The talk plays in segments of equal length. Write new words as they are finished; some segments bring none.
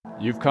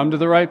You've come to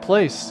the right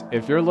place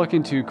if you're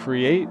looking to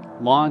create,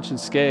 launch, and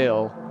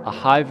scale a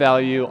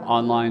high-value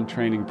online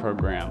training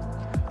program.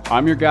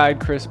 I'm your guide,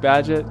 Chris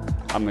Badgett.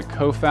 I'm the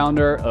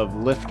co-founder of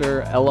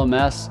Lifter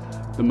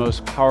LMS, the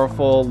most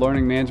powerful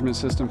learning management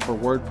system for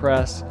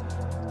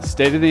WordPress.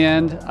 Stay to the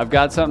end. I've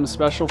got something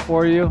special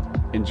for you.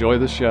 Enjoy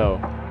the show.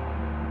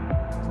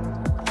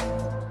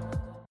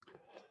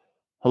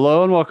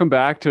 Hello and welcome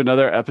back to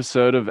another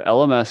episode of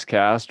LMS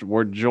Cast.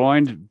 We're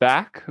joined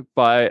back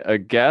by a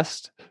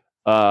guest.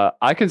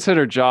 I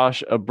consider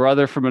Josh a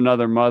brother from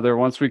another mother.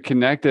 Once we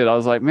connected, I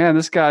was like, man,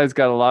 this guy's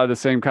got a lot of the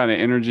same kind of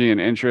energy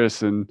and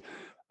interests and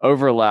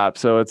overlap.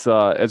 So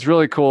it's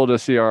really cool to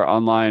see our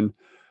online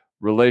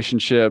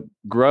relationship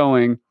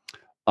growing.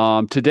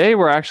 Today,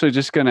 we're actually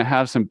just going to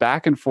have some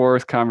back and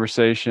forth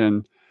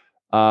conversation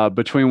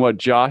between what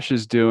Josh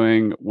is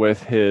doing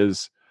with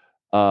his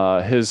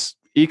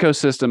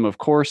ecosystem of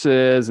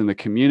courses and the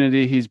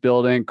community he's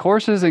building.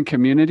 Courses and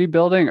community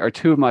building are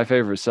two of my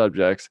favorite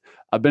subjects.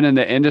 I've been in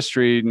the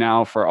industry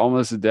now for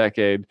almost a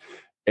decade,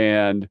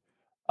 and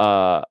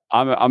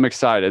I'm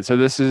excited. So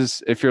this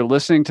is, if you're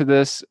listening to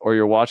this or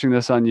you're watching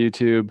this on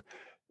YouTube,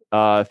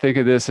 think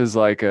of this as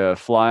like a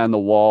fly on the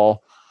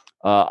wall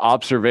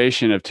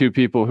observation of two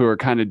people who are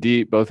kind of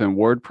deep, both in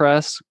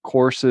WordPress,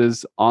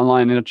 courses,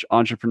 online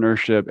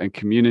entrepreneurship, and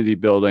community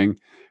building.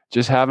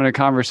 Just having a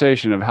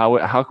conversation of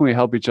how can we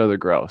help each other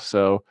grow.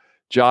 So,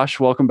 Josh,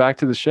 welcome back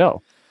to the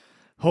show.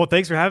 Oh,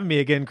 thanks for having me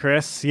again,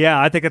 Chris. Yeah,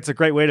 I think that's a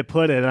great way to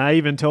put it. And I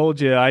even told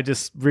you, I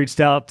just reached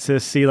out to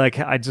see,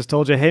 I just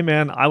told you, hey,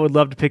 man, I would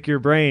love to pick your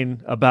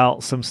brain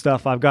about some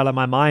stuff I've got on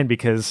my mind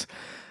because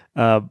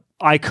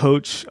I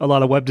coach a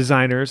lot of web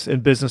designers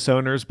and business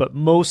owners, but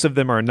most of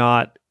them are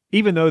not,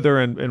 even though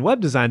they're in web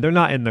design, they're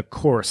not in the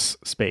course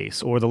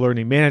space or the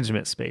learning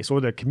management space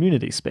or the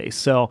community space.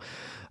 So,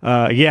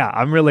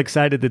 I'm really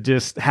excited to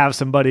just have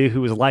somebody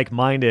who is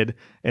like-minded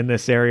in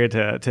this area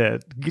to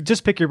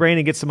just pick your brain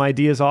and get some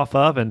ideas off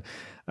of. And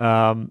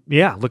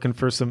looking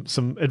for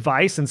some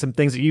advice and some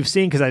things that you've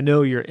seen, because I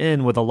know you're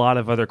in with a lot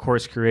of other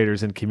course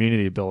creators and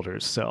community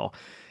builders. So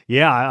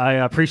I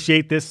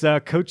appreciate this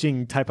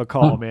coaching type of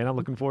call, man. I'm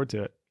looking forward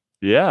to it.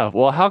 Yeah.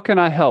 Well, how can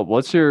I help?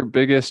 What's your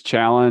biggest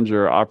challenge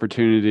or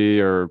opportunity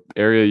or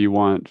area you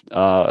want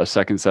a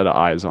second set of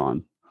eyes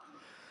on?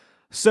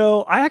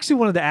 So I actually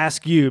wanted to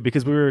ask you,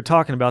 because we were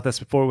talking about this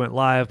before we went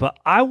live, but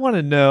I want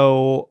to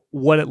know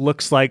what it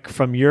looks like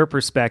from your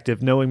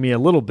perspective, knowing me a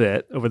little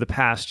bit over the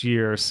past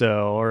year or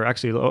so, or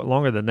actually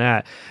longer than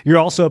that. You're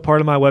also a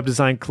part of my web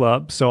design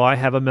club. So I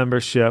have a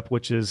membership,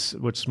 which is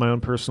my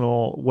own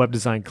personal web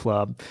design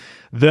club.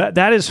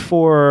 That is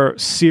for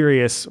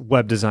serious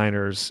web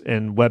designers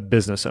and web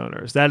business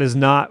owners. That is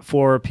not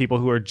for people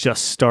who are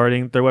just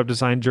starting their web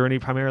design journey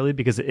primarily,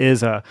 because it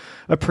is a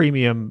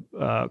premium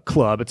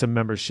club. It's a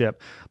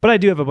membership. But I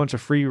do have a bunch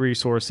of free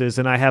resources,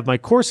 and I have my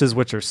courses,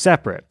 which are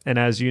separate. And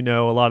as you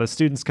know, a lot of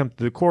students come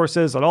through the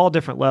courses at all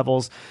different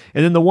levels.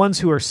 And then the ones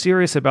who are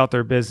serious about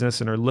their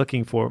business and are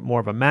looking for more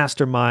of a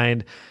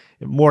mastermind,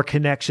 more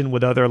connection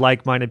with other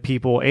like-minded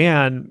people,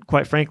 and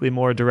quite frankly,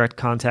 more direct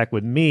contact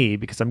with me,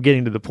 because I'm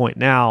getting to the point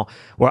now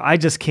where I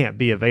just can't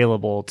be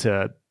available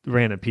to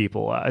random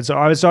people. So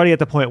I was already at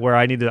the point where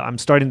I'm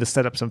starting to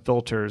set up some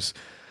filters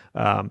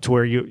to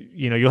where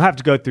you'll have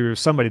to go through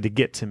somebody to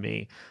get to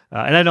me.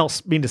 And I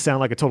don't mean to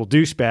sound like a total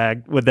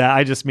douchebag with that.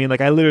 I just mean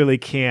I literally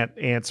can't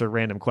answer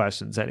random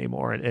questions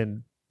anymore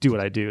and do what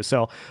I do.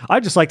 So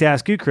I'd just like to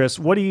ask you, Chris,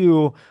 what are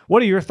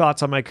your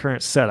thoughts on my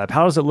current setup?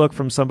 How does it look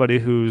from somebody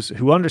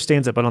who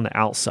understands it, but on the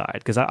outside?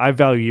 Because I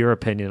value your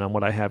opinion on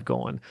what I have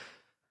going.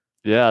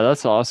 Yeah,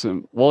 that's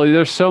awesome. Well,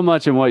 there's so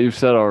much in what you've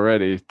said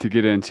already to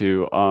get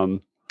into.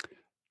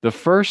 The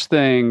first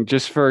thing,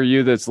 just for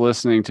you that's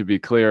listening to be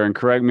clear, and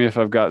correct me if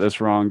I've got this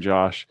wrong,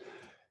 Josh,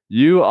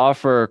 you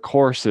offer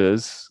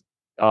courses.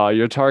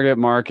 Your target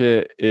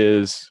market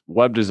is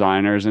web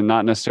designers, and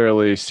not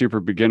necessarily super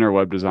beginner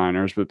web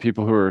designers, but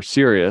people who are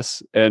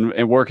serious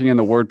and working in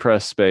the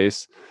WordPress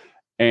space.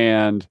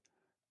 And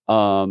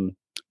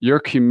your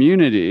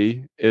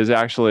community is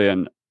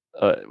actually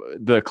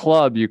the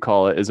club, you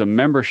call it, is a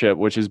membership,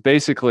 which is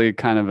basically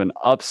kind of an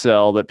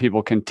upsell that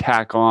people can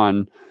tack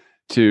on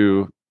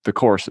to the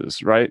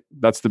courses, right?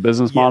 That's the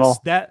business model?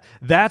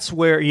 That's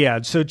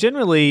where, So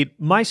generally,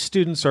 my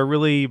students are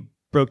really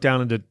broke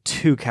down into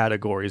two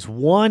categories.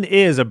 One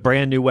is a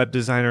brand new web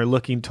designer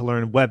looking to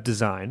learn web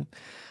design.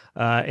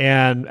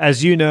 And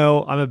as you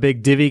know, I'm a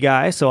big Divi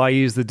guy, so I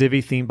use the Divi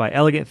theme by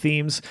Elegant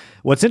Themes.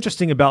 What's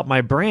interesting about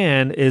my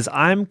brand is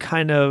I'm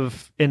kind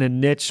of in a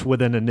niche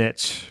within a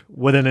niche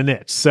within a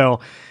niche. So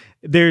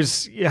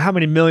there's how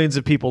many millions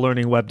of people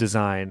learning web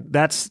design?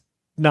 That's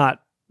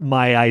not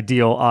my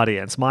ideal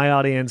audience. My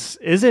audience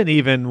isn't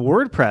even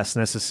WordPress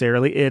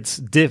necessarily. It's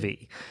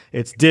Divi.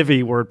 It's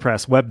Divi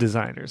WordPress web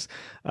designers.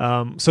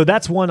 So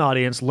that's one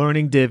audience,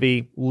 learning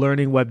Divi,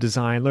 learning web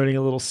design, learning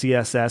a little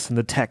CSS and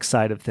the tech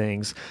side of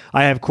things.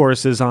 I have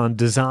courses on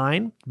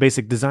design,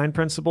 basic design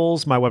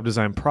principles, my web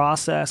design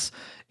process,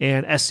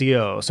 and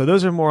SEO. So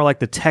those are more like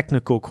the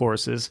technical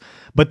courses.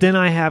 But then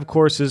I have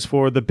courses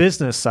for the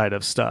business side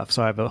of stuff.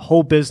 So I have a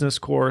whole business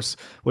course,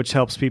 which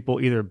helps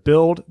people either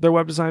build their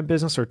web design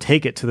business or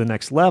take it to the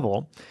next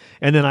level.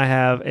 And then I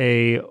have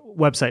a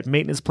website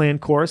maintenance plan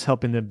course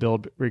helping them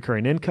build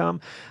recurring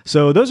income.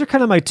 So those are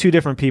kind of my two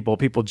different people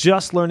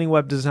just learning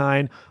web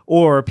design,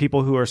 or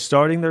people who are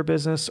starting their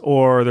business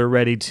or they're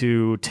ready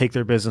to take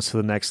their business to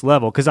the next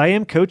level. Because I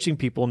am coaching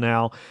people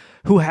now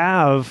who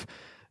have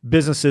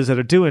businesses that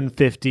are doing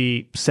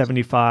 50,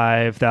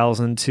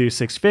 75,000 to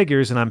six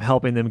figures, and I'm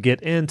helping them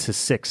get into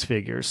six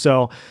figures.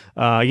 So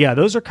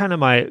those are kind of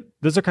my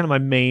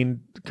main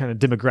kind of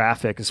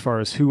demographic as far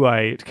as who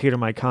I cater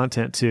my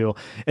content to.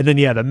 And then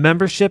the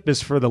membership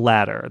is for the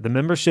latter. The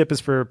membership is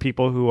for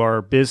people who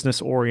are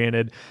business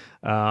oriented,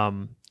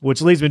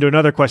 which leads me to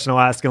another question I'll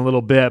ask in a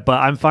little bit, but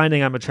I'm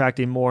finding I'm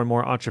attracting more and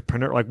more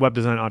like web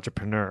design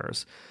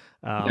entrepreneurs.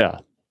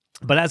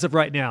 But as of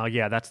right now,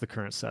 that's the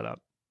current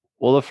setup.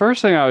 Well, the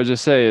first thing I would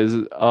just say is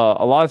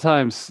a lot of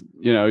times,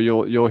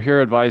 you'll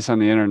hear advice on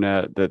the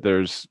internet that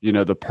there's,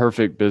 the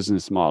perfect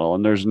business model,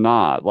 and there's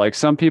not. Like,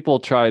 some people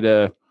try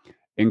to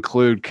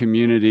include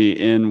community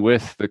in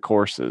with the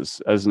courses,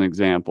 as an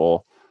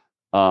example.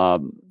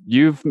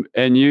 You've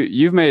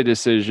made a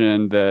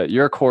decision that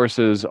your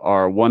courses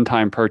are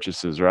one-time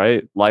purchases,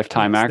 right?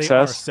 Lifetime access. They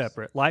are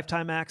separate.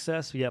 Lifetime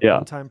access. Yeah.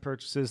 One-time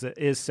purchases that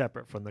is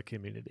separate from the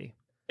community.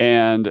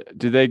 And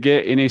do they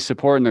get any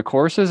support in the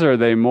courses, or are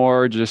they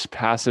more just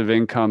passive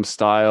income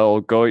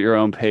style, go at your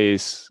own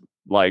pace,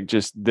 like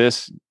just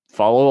this,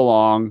 follow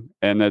along,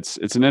 and it's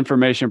an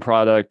information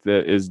product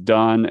that is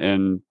done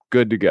and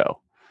good to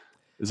go?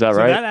 Is that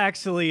right? That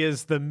actually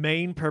is the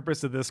main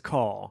purpose of this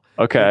call.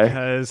 Okay.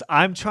 Because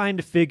I'm trying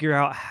to figure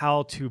out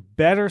how to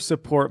better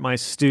support my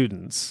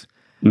students,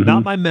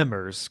 not my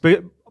members,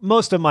 but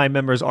most of my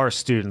members are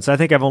students. I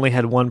think I've only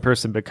had one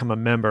person become a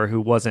member who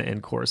wasn't in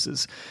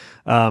courses.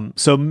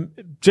 So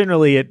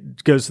generally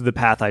it goes to the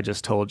path I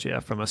just told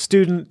you, from a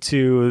student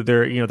to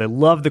they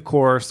love the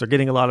course, they're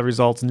getting a lot of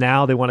results.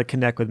 Now they want to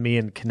connect with me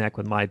and connect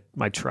with my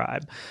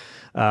tribe,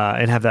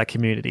 and have that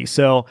community.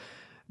 So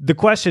the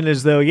question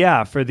is though,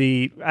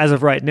 as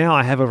of right now,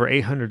 I have over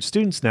 800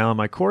 students now in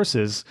my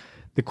courses.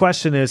 The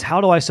question is, how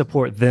do I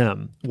support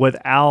them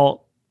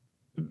without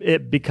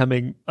it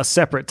becoming a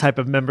separate type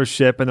of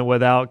membership, and then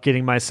without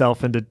getting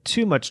myself into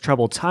too much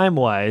trouble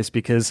time-wise,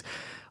 because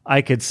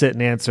I could sit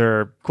and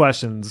answer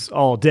questions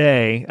all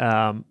day.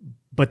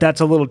 But that's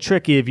a little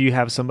tricky if you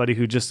have somebody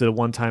who just did a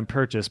one-time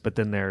purchase, but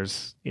then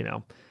there's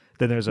an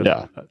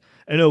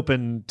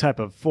open type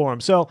of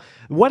forum. So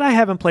what I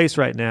have in place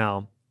right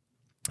now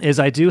is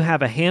I do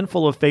have a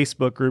handful of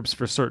Facebook groups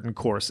for certain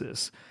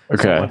courses.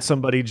 Okay. So when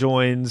somebody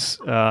joins,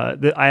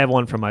 I have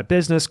one for my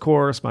business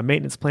course, my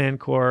maintenance plan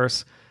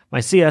course, my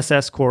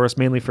CSS course,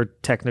 mainly for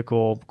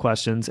technical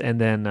questions,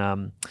 and then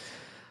my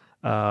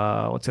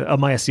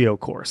SEO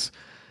course.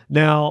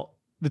 Now,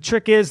 the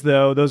trick is,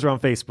 though, those are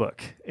on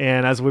Facebook.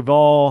 And as we've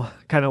all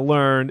kind of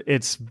learned,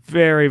 it's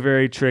very,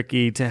 very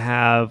tricky to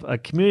have a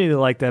community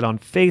like that on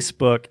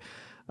Facebook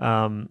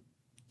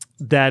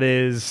that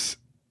is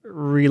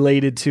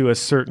related to a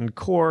certain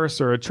course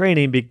or a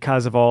training,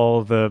 because of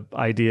all the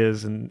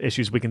ideas and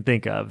issues we can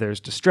think of. There's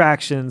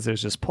distractions,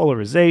 there's just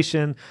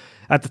polarization.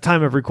 At the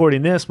time of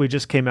recording this, we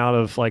just came out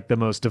of like the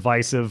most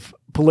divisive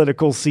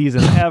political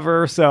season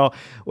ever. So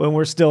when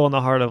we're still in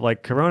the heart of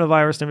like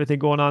coronavirus and everything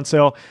going on.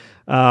 So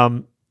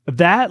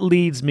that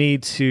leads me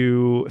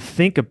to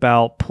think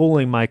about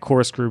pulling my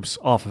course groups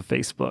off of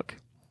Facebook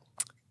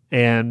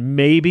and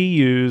maybe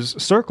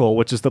use Circle,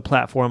 which is the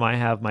platform I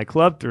have my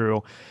club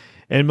through,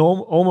 and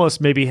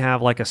almost maybe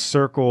have like a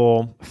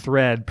Circle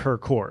thread per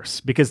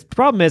course. Because the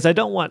problem is, I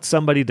don't want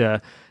somebody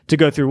to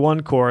go through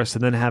one course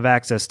and then have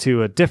access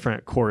to a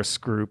different course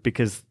group,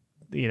 because,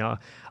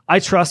 I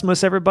trust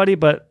most everybody,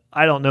 but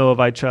I don't know if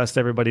I trust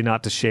everybody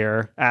not to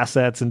share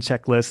assets and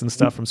checklists and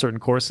stuff from certain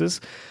courses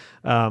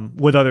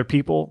with other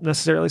people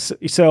necessarily.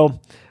 So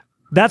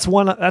that's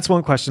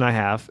one question I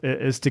have,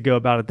 is to go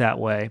about it that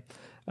way.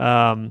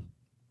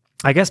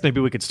 I guess maybe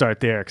we could start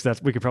there,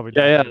 because we could probably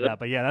do that.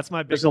 But that's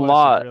my big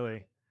question,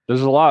 really.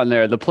 There's a lot in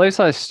there. The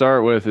place I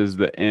start with is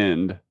the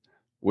end,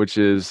 which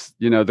is,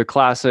 the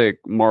classic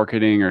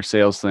marketing or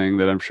sales thing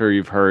that I'm sure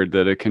you've heard,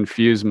 that a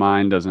confused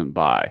mind doesn't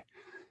buy.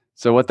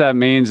 So what that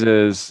means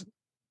is,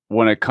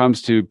 when it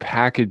comes to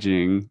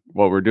packaging,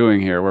 what we're doing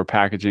here, we're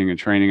packaging a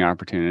training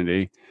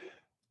opportunity.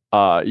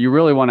 You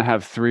really want to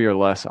have 3 or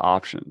less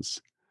options.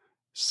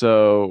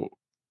 So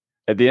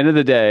at the end of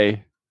the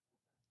day,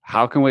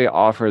 how can we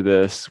offer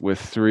this with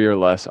 3 or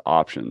less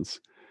options?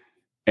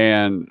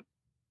 And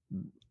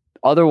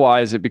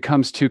otherwise, it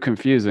becomes too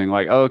confusing.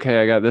 Like,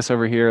 okay, I got this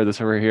over here, this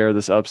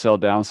upsell,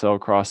 downsell,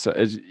 cross.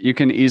 You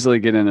can easily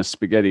get in a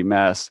spaghetti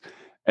mess.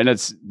 And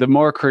it's the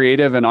more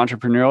creative and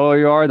entrepreneurial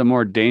you are, the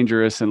more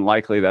dangerous and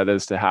likely that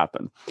is to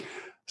happen.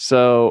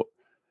 So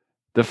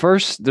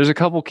There's a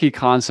couple key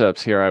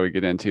concepts here I would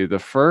get into. The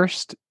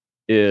first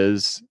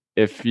is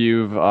if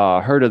you've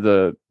heard of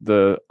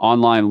the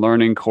online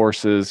learning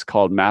courses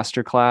called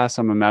Masterclass.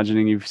 I'm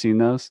imagining you've seen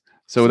those.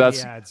 So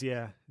See the ads,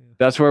 yeah.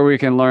 that's where we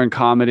can learn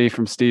comedy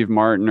from Steve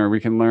Martin, or we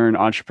can learn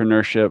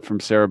entrepreneurship from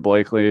Sarah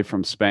Blakely,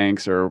 from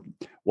Spanx, or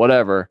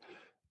whatever.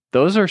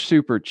 Those are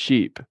super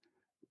cheap.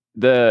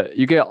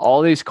 You get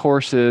all these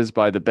courses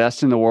by the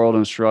best in the world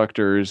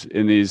instructors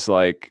in these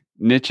like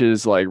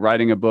niches, like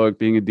writing a book,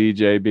 being a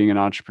DJ, being an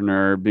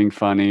entrepreneur, being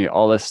funny,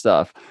 all this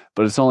stuff,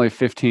 but it's only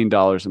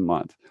 $15 a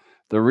month.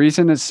 The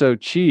reason it's so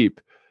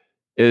cheap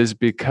is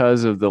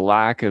because of the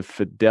lack of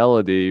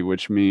fidelity,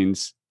 which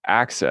means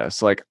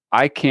access. Like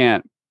I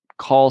can't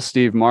call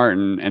Steve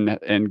Martin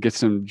and get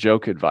some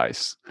joke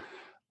advice.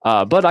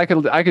 But I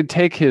could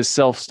take his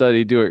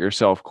self-study,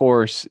 do-it-yourself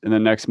course, and the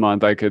next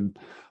month I could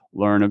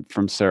learn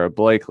from Sarah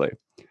Blakely.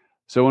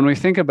 So when we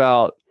think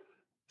about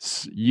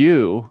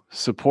you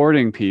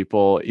supporting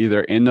people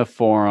either in the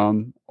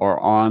forum or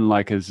on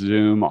like a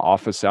Zoom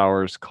office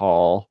hours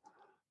call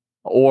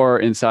or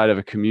inside of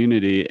a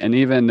community, and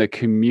even the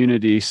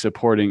community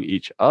supporting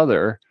each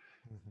other,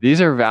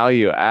 these are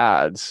value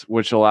adds,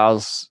 which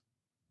allows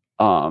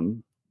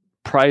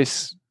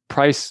price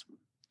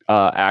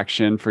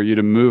action for you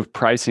to move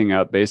pricing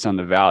up based on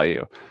the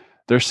value.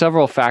 There's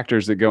several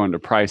factors that go into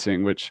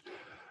pricing, which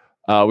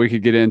we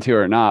could get into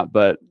or not,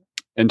 but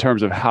in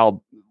terms of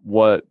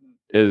what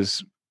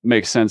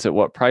makes sense at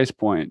what price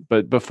point.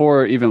 But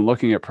before even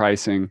looking at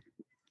pricing,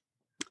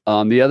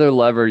 the other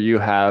lever you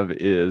have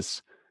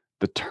is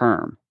the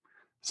term.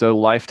 So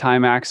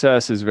lifetime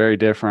access is very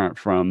different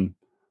from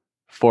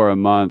for a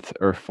month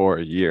or for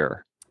a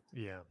year.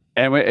 Yeah.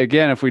 And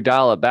again, if we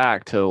dial it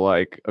back to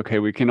like, okay,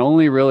 we can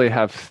only really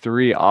have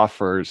 3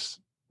 offers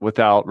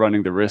without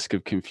running the risk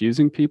of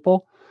confusing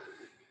people.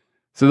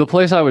 So the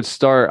place I would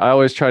start, I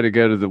always try to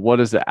go to what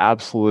is the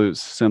absolute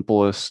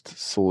simplest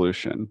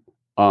solution.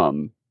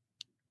 And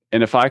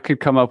if I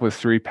could come up with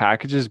 3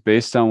 packages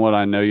based on what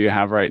I know you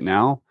have right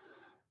now,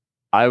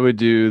 I would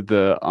do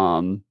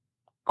the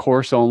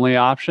course only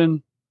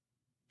option.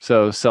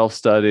 So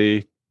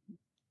self-study,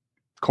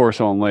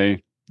 course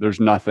only, there's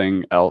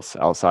nothing else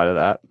outside of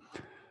that.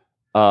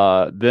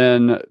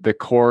 Then the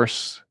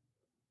course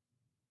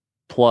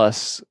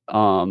plus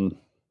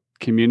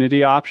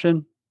community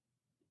option,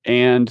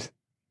 and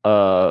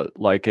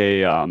like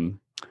a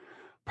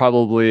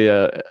probably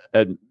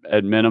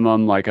at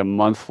minimum like a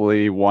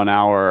monthly 1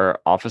 hour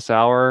office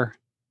hour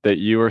that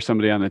you or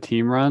somebody on the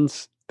team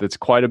runs. That's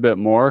quite a bit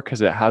more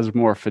because it has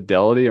more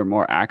fidelity or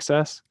more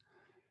access.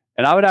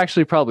 And I would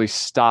actually probably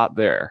stop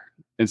there.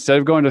 Instead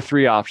of going to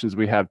 3 options,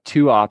 we have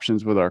 2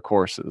 options with our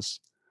courses.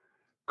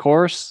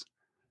 Course,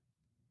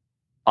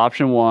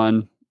 option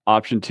 1.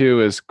 Option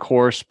 2 is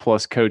course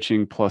plus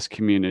coaching plus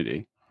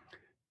community.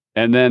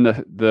 And then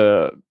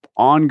the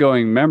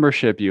ongoing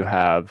membership you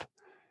have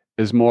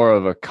is more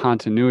of a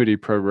continuity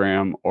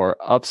program or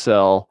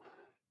upsell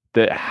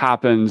that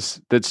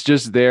happens, that's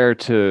just there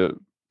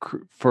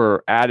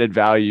for added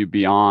value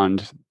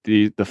beyond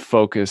the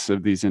focus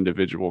of these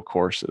individual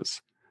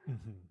courses.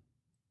 Mm-hmm.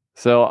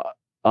 So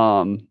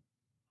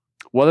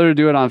whether to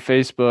do it on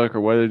Facebook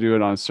or whether to do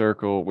it on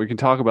Circle, we can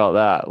talk about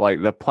that.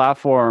 Like the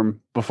platform,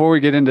 before we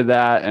get into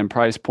that and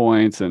price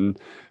points and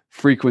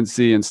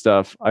frequency and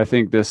stuff, I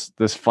think this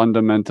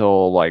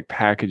fundamental like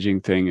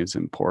packaging thing is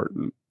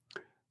important.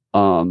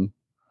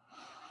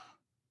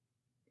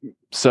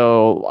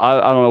 So I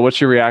don't know,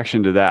 what's your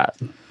reaction to that?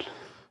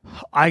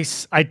 I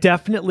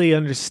definitely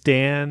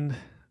understand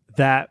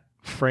that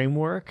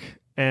framework,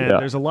 and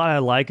there's a lot I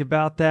like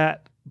about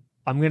that.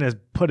 I'm going to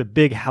put a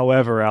big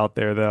however out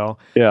there, though.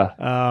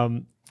 Yeah.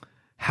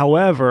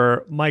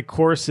 However, my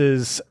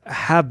courses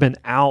have been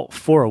out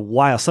for a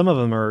while. Some of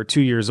them are 2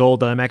 years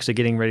old that I'm actually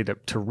getting ready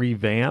to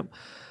revamp.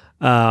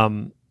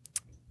 And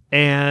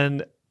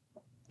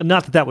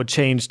not that would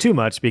change too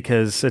much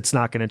because it's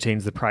not going to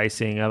change the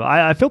pricing.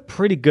 I feel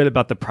pretty good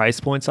about the price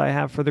points I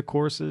have for the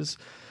courses.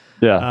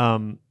 Yeah.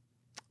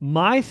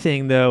 My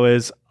thing, though,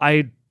 is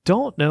I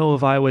don't know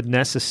if I would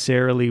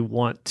necessarily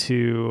want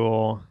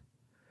to...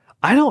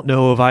 I don't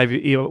know if I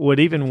would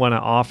even want to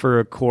offer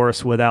a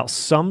course without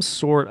some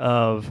sort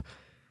of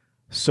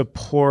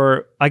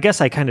support. I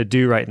guess I kind of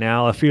do right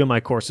now. A few of my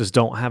courses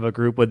don't have a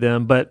group with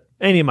them, but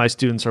any of my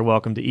students are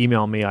welcome to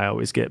email me. I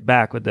always get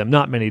back with them.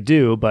 Not many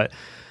do, but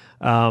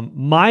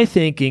my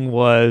thinking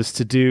was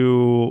to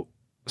do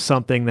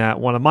something that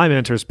one of my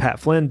mentors, Pat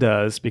Flynn,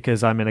 does,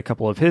 because I'm in a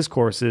couple of his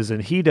courses,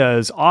 and he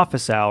does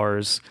office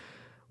hours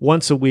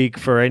once a week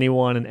for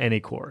anyone in any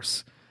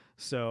course.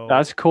 So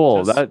that's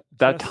cool.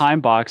 That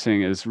time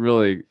boxing is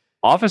really,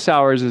 office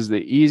hours is the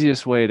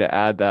easiest way to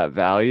add that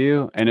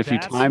value. And if you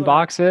time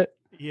box it,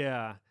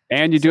 yeah,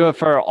 and you do it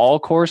for all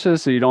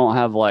courses, so you don't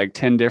have like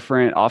 10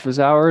 different office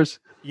hours.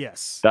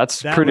 Yes,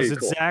 that's pretty cool.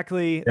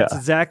 That's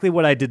exactly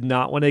what I did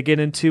not want to get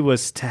into,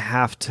 was to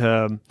have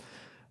to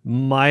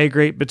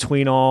migrate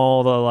between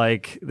all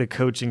the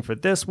coaching for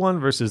this one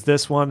versus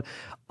this one.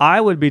 I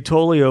would be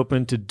totally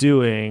open to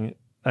doing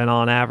an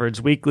on average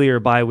weekly or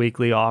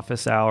bi-weekly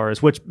office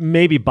hours, which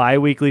maybe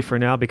bi-weekly for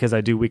now because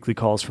I do weekly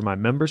calls for my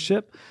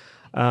membership.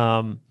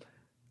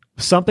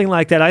 Something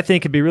like that I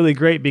think could be really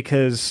great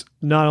because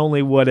not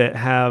only would it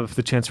have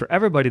the chance for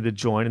everybody to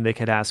join and they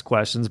could ask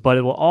questions, but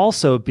it will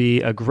also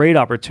be a great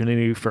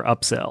opportunity for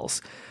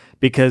upsells.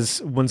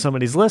 Because when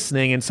somebody's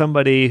listening and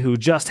somebody who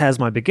just has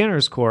my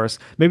beginner's course,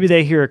 maybe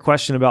they hear a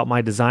question about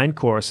my design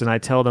course and I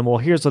tell them, well,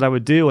 here's what I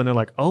would do. And they're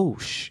like, oh,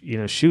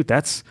 shoot,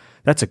 that's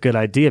a good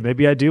idea.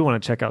 Maybe I do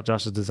want to check out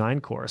Josh's design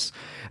course.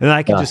 And then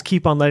I can just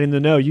keep on letting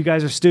them know, you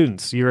guys are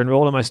students. You're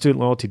enrolled in my student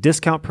loyalty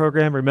discount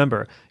program.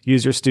 Remember,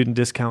 use your student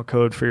discount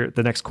code for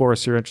the next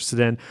course you're interested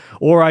in.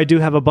 Or I do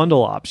have a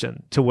bundle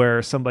option to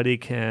where somebody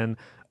can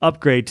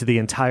upgrade to the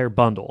entire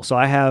bundle. So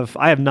I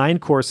have 9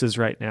 courses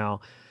right now,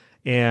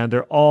 and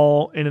they're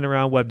all in and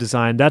around web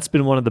design. That's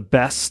been one of the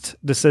best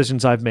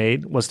decisions I've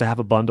made, was to have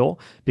a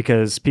bundle,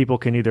 because people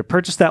can either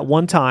purchase that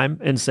one time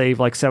and save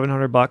like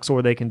 $700,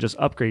 or they can just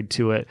upgrade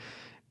to it.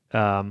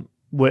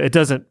 It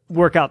doesn't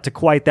work out to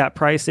quite that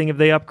pricing if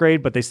they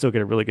upgrade, but they still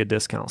get a really good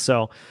discount.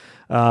 So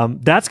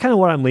that's kind of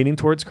what I'm leaning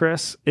towards,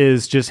 Chris,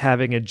 is just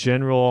having a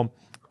general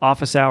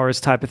office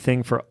hours type of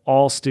thing for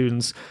all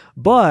students,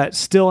 but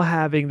still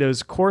having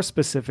those course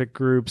specific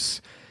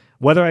groups,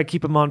 whether I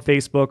keep them on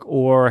Facebook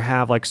or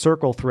have like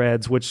Circle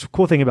threads, which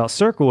cool thing about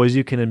Circle is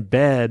you can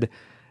embed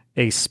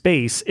a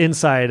space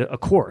inside a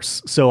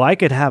course. So I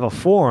could have a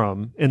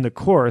forum in the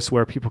course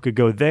where people could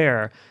go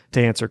there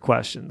to answer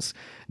questions.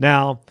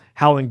 Now,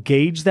 how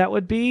engaged that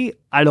would be,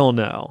 I don't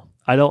know.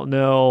 I don't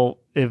know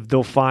if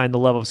they'll find the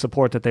level of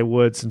support that they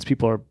would, since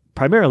people are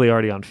primarily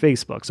already on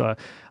Facebook. So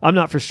I'm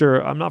not for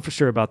sure. I'm not for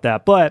sure about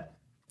that, but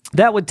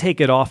that would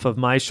take it off of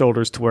my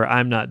shoulders to where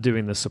I'm not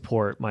doing the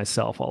support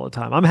myself all the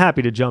time. I'm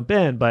happy to jump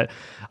in, but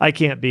I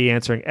can't be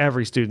answering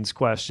every student's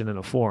question in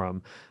a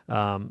forum.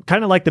 Kind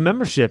of like the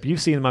membership.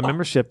 You've seen my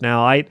membership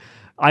now.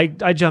 I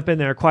jump in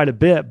there quite a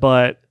bit,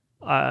 but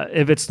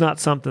if it's not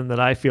something that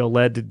I feel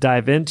led to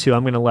dive into,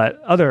 I'm going to let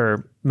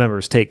other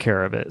members take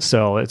care of it.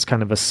 So it's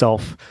kind of a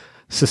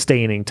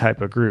self-sustaining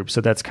type of group.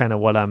 So that's kind of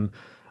what I'm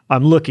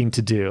looking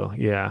to do.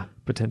 Yeah,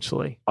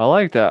 potentially. I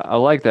like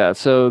that.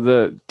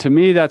 So to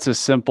me, that's a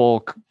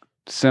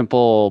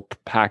simple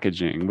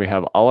packaging. We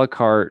have a la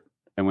carte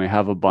and we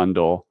have a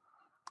bundle.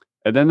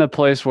 And then the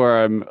place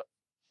where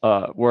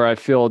where I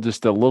feel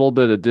just a little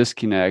bit of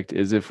disconnect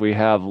is if we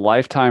have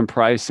lifetime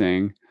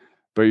pricing,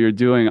 but you're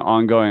doing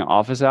ongoing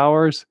office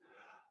hours.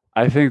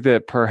 I think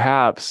that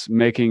perhaps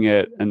making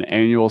it an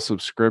annual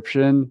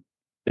subscription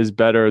is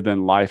better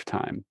than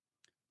lifetime,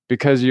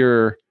 because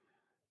you're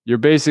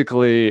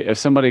basically, if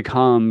somebody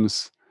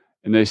comes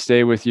and they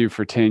stay with you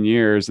for 10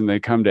 years and they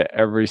come to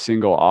every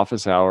single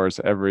office hours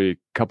every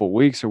couple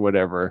weeks or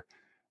whatever,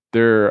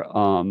 the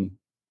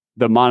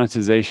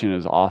monetization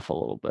is off a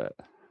little bit.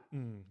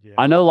 Yeah.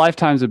 I know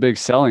lifetime's a big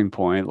selling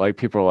point. Like,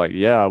 people are like,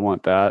 yeah, I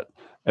want that.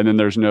 And then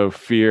there's no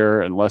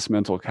fear and less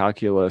mental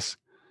calculus.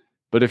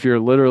 But if you're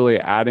literally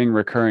adding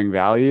recurring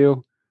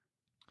value,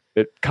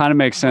 it kind of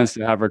makes sense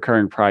to have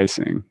recurring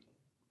pricing.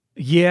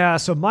 Yeah,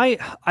 so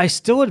I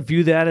still would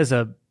view that as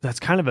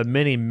that's kind of a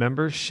mini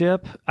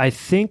membership. I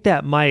think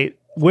that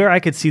where I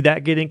could see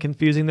that getting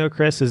confusing though,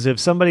 Chris, is if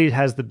somebody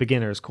has the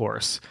beginner's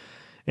course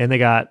and they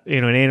got,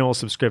 an annual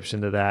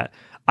subscription to that,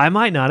 I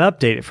might not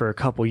update it for a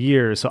couple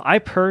years. So I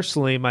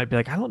personally might be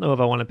like, I don't know if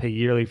I want to pay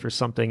yearly for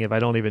something if I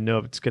don't even know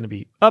if it's going to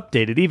be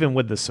updated, even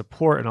with the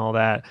support and all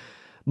that.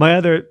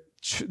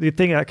 The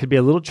thing that could be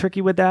a little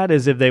tricky with that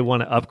is if they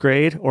want to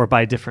upgrade or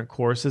buy different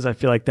courses. I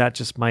feel like that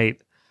just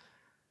might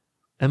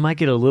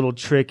get a little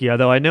tricky,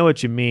 although I know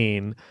what you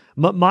mean.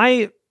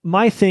 My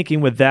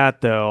thinking with that,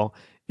 though,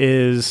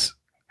 is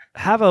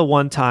have a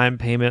one-time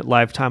payment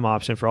lifetime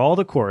option for all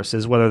the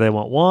courses, whether they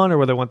want one or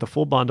whether they want the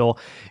full bundle.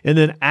 And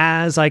then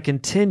as I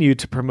continue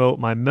to promote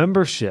my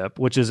membership,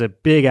 which is a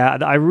big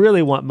ad, I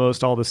really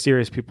want all the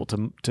serious people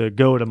to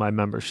go to my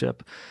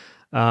membership.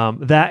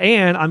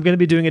 And I'm going to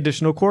be doing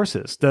additional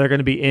courses that are going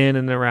to be in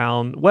and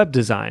around web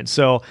design.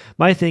 So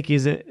my thinking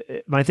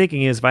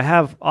is if I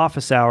have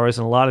office hours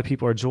and a lot of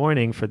people are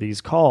joining for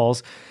these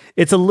calls,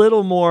 it's a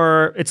little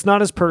more, it's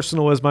not as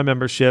personal as my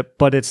membership,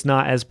 but it's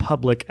not as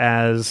public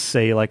as,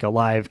 say, like a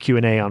live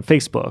Q&A on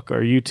Facebook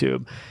or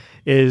YouTube.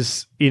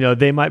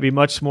 They might be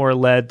much more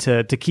led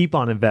to keep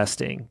on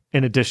investing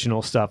in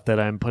additional stuff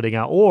that I'm putting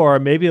out, or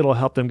maybe it'll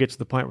help them get to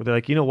the point where they're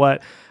like, you know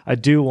what, I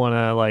do want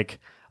to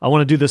I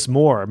want to do this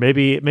more.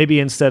 Maybe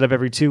instead of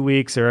every 2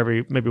 weeks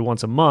or maybe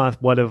once a month,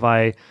 what if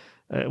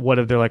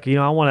they're like,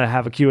 I want to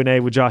have a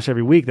Q&A with Josh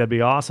every week? That'd be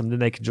awesome. Then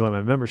they can join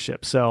my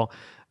membership. So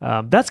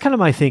that's kind of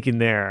my thinking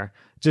there,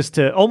 just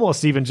to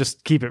almost even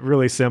just keep it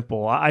really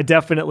simple. I've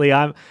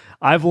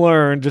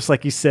learned, just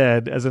like you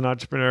said, as an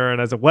entrepreneur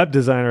and as a web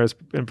designer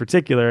in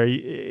particular,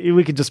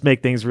 we can just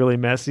make things really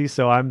messy.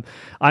 So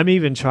I'm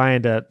even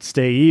trying to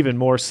stay even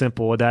more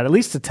simple with that, at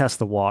least to test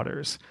the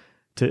waters.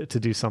 to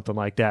do something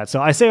like that.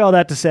 So I say all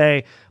that to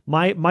say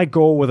my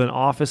goal with an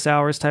office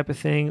hours type of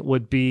thing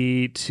would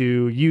be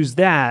to use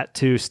that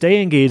to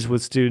stay engaged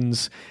with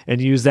students and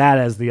use that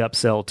as the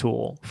upsell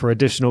tool for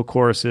additional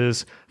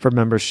courses, for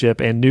membership,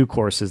 and new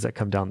courses that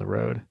come down the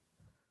road.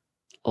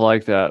 I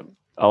like that.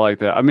 I like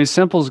that. I mean,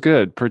 simple's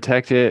good.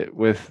 Protect it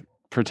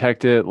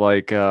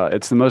like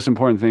it's the most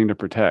important thing to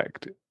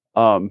protect.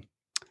 Um,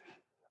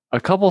 a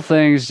couple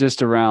things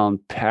just around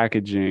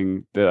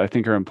packaging that I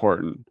think are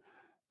important.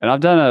 And I've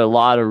done a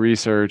lot of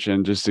research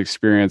and just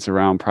experience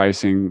around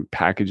pricing,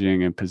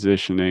 packaging, and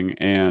positioning.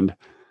 And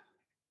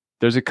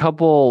there's a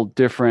couple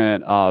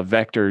different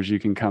vectors you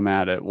can come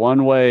at it.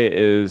 One way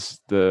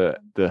is the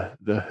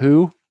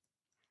who,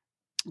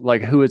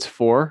 like who it's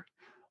for.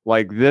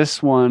 Like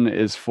this one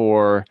is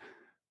for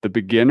the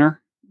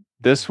beginner.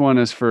 This one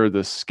is for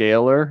the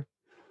scaler.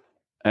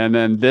 And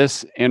then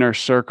this inner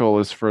circle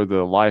is for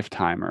the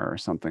lifetimer or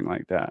something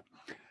like that.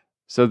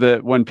 So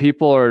that when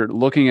people are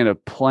looking at a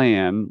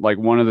plan, like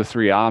one of the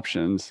three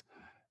options,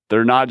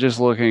 they're not just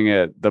looking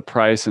at the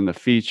price and the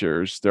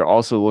features. They're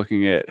also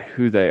looking at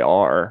who they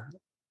are.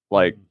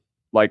 Like,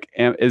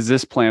 is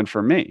this plan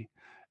for me?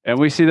 And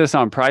we see this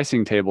on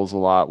pricing tables a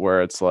lot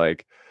where it's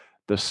like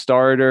the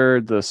starter,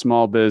 the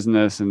small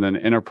business, and then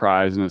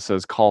enterprise, and it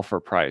says call for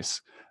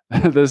price.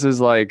 This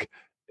is like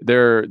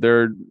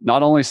they're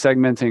not only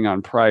segmenting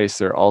on price,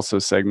 they're also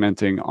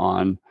segmenting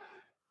on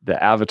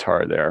the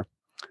avatar there.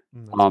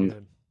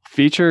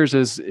 Features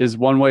is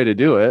one way to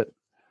do it.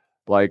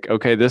 Like,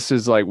 okay, this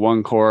is like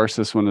one course.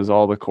 This one is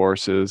all the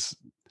courses.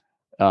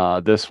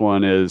 This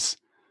one is,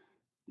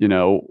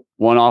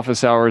 one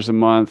office hours a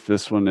month.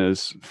 This one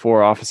is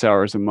 4 office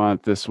hours a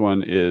month. This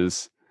one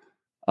is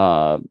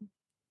 4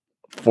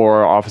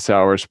 office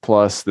hours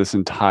plus this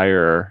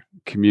entire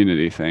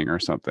community thing or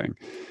something.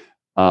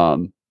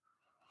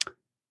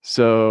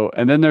 So,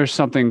 and then there's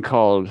something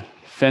called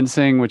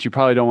fencing, which you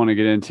probably don't want to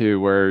get into,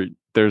 where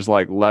there's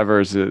like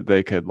levers that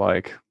they could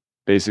like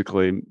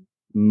basically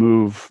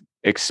move,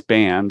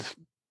 expand.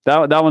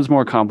 That one's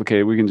more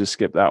complicated. We can just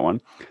skip that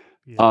one.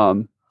 Yeah.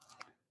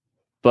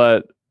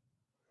 But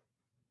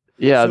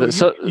yeah,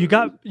 so you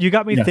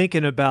got me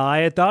thinking about. I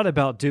had thought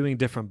about doing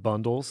different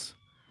bundles.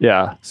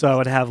 Yeah. So I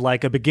would have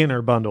like a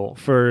beginner bundle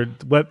for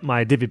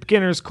my Divi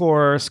beginners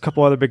course, a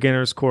couple other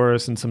beginners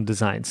course, and some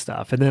design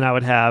stuff, and then I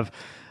would have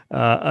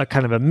a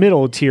kind of a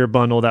middle tier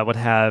bundle that would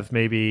have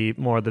maybe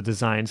more of the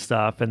design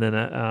stuff, and then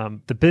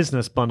the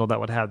business bundle that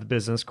would have the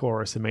business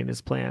course and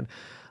maintenance plan.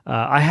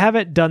 I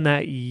haven't done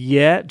that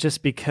yet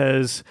just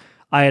because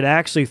I had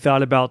actually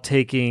thought about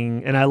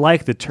taking, and I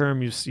like the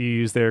term you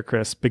use there,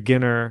 Chris,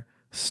 beginner,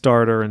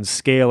 starter, and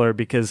scaler,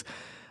 because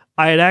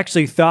I had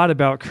actually thought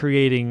about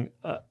creating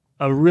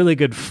a really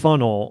good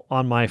funnel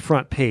on my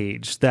front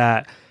page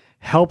that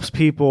helps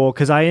people,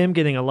 because I am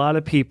getting a lot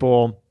of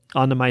people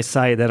onto my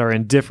site that are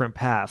in different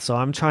paths. So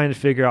I'm trying to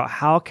figure out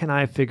how can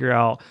I figure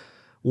out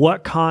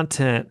what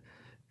content,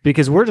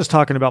 because we're just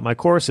talking about my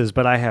courses,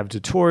 but I have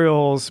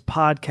tutorials,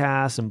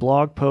 podcasts, and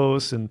blog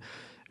posts, and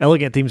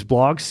Elegant Themes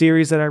blog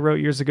series that I wrote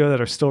years ago that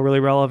are still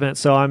really relevant.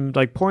 So I'm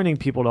like pointing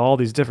people to all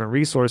these different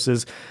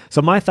resources.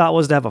 So my thought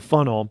was to have a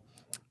funnel,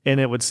 and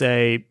it would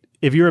say,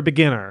 if you're a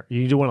beginner,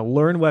 you want to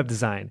learn web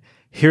design,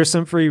 here's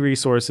some free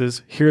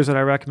resources. Here's what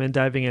I recommend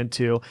diving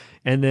into.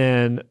 And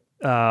then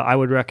I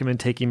would recommend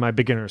taking my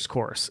beginner's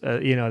course.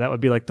 That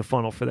would be like the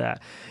funnel for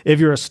that. If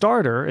you're a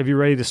starter, if you're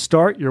ready to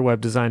start your web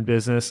design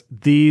business,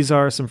 these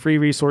are some free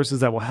resources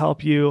that will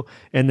help you.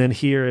 And then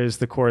here is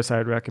the course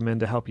I'd recommend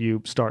to help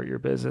you start your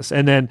business.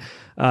 And then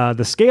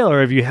the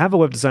scaler, if you have a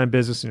web design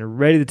business and you're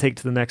ready to take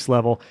to the next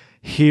level,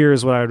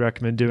 here's what I would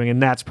recommend doing.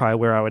 And that's probably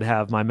where I would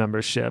have my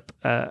membership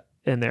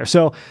in there.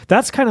 So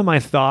that's kind of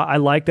my thought. I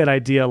like that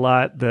idea a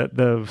lot,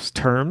 those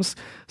terms.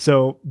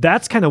 So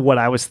that's kind of what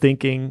I was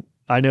thinking.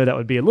 I know that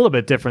would be a little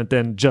bit different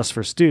than just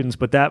for students,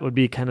 but that would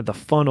be kind of the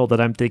funnel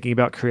that I'm thinking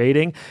about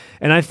creating.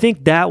 And I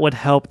think that would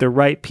help the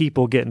right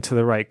people get into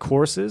the right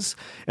courses.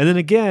 And then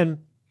again,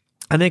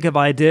 I think if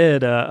I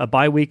did a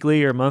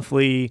biweekly or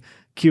monthly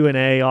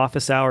Q&A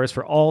office hours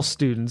for all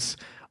students,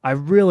 I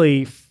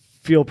really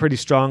feel pretty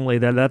strongly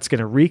that that's going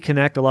to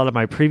reconnect a lot of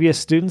my previous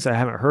students that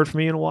haven't heard from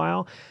me in a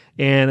while,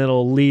 and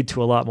it'll lead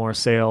to a lot more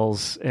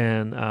sales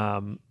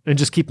and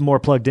just keep them more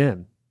plugged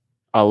in.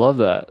 I love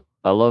that.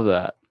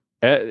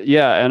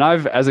 Yeah, and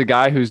as a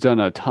guy who's done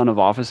a ton of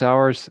office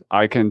hours,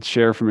 I can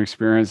share from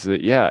experience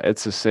that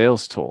it's a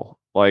sales tool.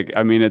 Like,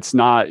 I mean, it's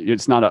not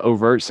an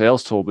overt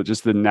sales tool, but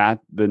just the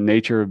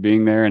nature of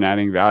being there and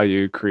adding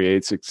value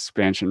creates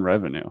expansion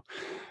revenue.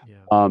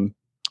 Yeah.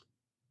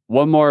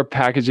 One more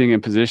packaging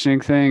and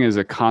positioning thing is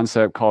a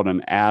concept called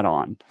an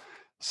add-on.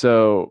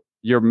 So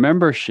your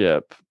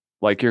membership,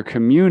 like your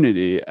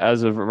community,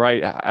 as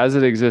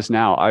it exists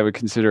now, I would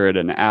consider it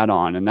an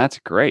add-on, and that's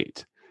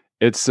great.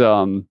 It's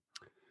a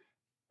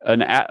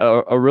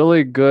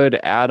really good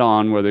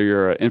add-on, whether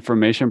you're an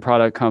information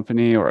product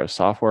company or a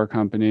software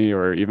company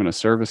or even a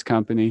service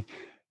company,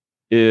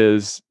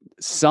 is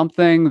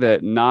something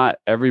that not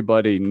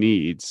everybody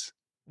needs.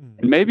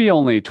 And maybe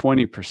only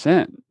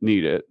 20%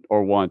 need it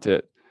or want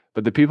it,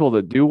 but the people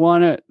that do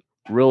want it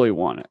really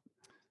want it.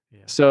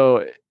 Yeah.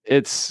 So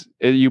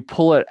you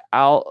pull it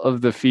out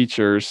of the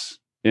features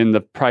in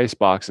the price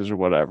boxes or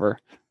whatever,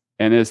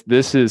 and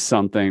this is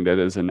something that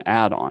is an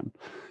add-on.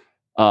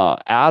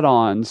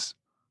 Add-ons,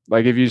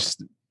 like if you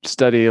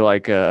study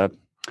like a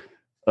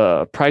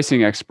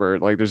pricing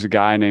expert, like there's a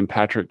guy named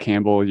Patrick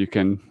Campbell, you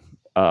can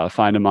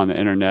find him on the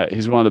internet.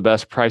 He's one of the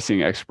best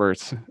pricing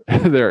experts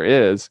there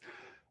is.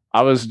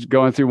 I was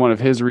going through one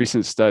of his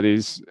recent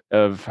studies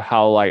of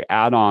how like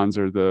add-ons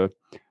are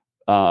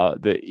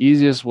the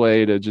easiest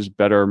way to just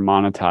better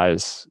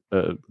monetize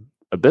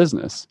a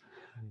business.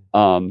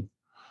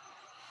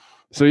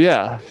 So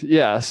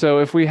yeah. So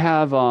if we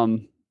have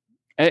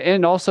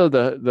and also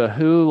the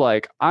who,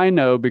 like I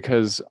know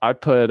because I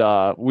put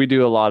we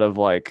do a lot of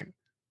like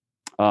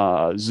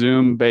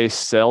Zoom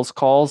based sales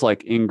calls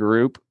like in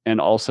group and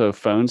also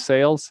phone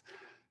sales,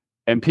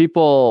 and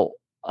people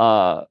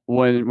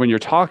when you're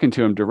talking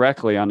to them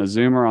directly on a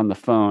Zoom or on the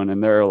phone,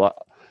 and they're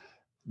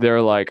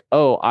like,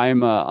 oh,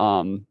 I'm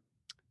a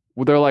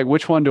well, they're like,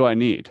 which one do I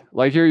need?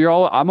 Like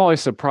I'm always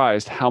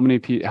surprised how many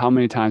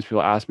times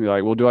people ask me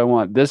like, well, do I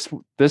want this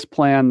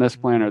plan,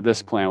 or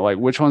this plan? Like,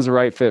 which one's the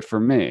right fit for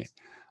me?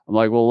 I'm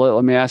like, well,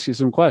 let me ask you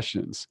some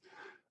questions.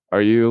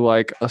 Are you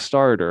like a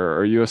starter?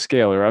 Are you a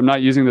scaler? I'm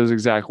not using those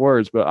exact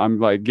words, but I'm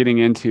like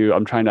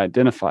I'm trying to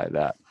identify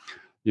that.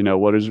 You know,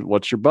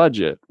 what's your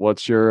budget?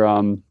 What's your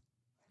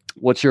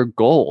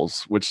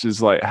goals? Which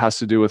is like has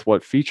to do with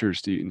what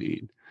features do you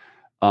need?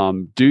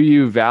 Do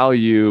you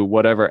value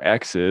whatever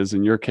X is?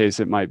 In your case,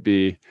 it might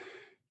be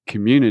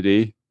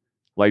community.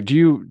 Like,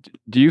 do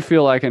you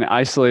feel like an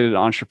isolated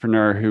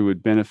entrepreneur who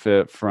would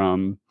benefit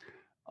from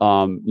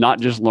not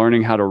just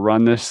learning how to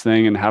run this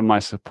thing and have my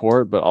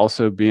support, but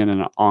also being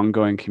in an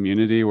ongoing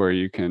community where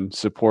you can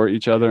support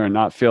each other and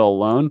not feel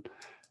alone?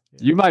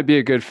 You might be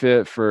a good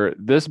fit for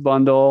this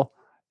bundle.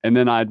 And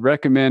then I'd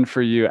recommend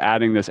for you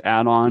adding this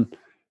add-on.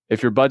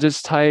 If your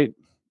budget's tight,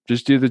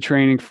 just do the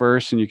training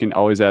first, and you can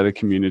always add a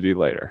community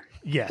later.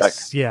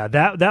 Yes. Yeah.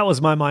 That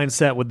was my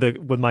mindset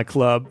with my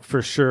club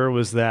for sure,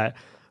 was that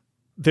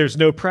there's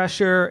no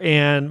pressure.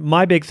 And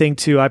my big thing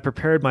too, I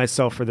prepared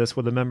myself for this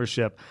with a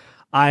membership.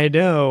 I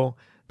know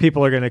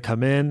people are going to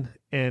come in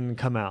and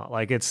come out.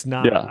 Like it's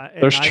not,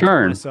 there's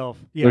churn.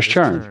 There's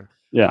churn.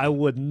 Yeah. I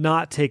would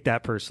not take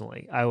that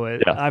personally.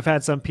 I've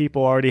had some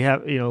people already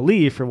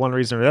leave for one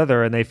reason or the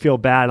other, and they feel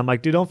bad. I'm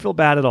like, dude, don't feel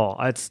bad at all.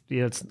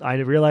 I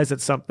realize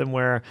it's something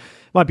where it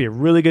might be a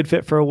really good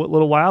fit for a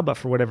little while, but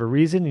for whatever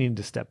reason, you need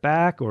to step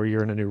back, or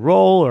you're in a new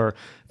role, or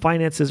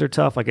finances are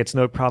tough. Like it's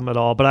no problem at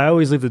all. But I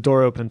always leave the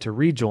door open to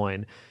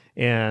rejoin.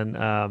 And,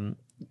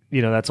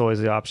 that's always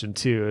the option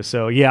too.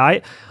 So yeah,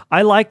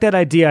 I like that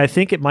idea. I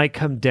think it might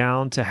come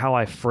down to how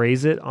I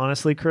phrase it,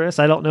 honestly, Chris.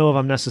 I don't know if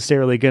I'm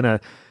necessarily going to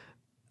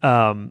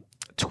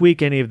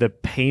tweak any of the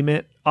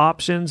payment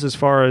options as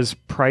far as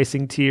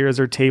pricing tiers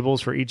or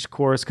tables for each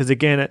course. Because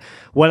again,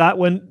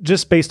 when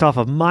just based off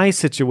of my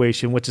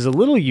situation, which is a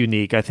little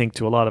unique, I think,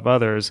 to a lot of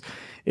others,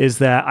 is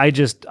that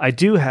I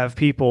do have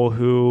people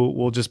who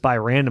will just buy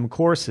random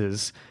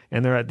courses,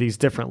 and they're at these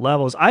different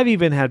levels. I've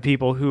even had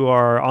people who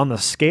are on the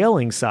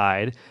scaling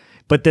side,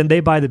 but then they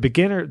buy the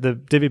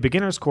Divi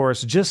beginners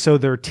course just so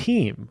their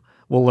team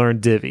will learn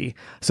Divi.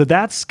 So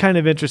that's kind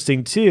of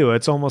interesting too.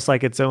 It's almost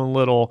like its own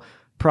little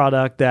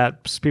product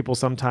that people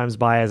sometimes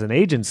buy as an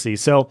agency.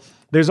 So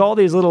there's all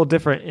these little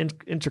different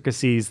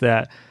intricacies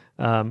that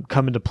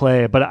come into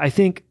play. But I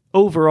think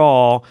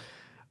overall,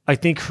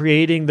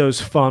 creating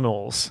those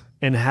funnels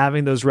and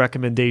having those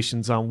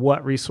recommendations on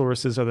what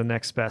resources are the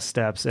next best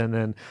steps. And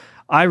then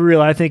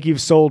I think you've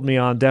sold me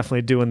on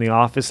definitely doing the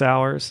office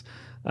hours,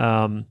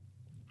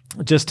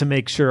 just to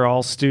make sure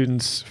all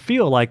students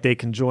feel like they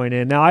can join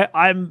in. Now,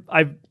 I'm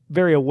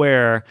very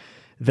aware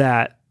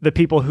that the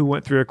people who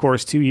went through a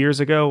course 2 years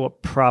ago are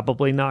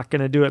probably not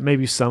going to do it.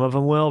 Maybe some of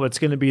them will, but it's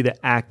going to be the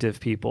active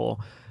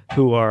people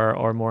who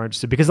are more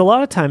interested, because a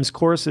lot of times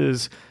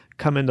courses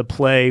come into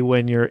play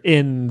when you're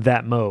in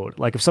that mode.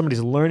 Like if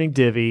somebody's learning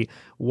Divi,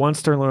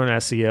 wants to learn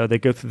SEO, they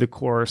go through the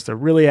course, they're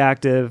really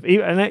active.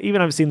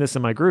 Even I've seen this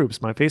in my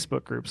groups, my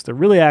Facebook groups. They're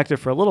really active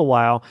for a little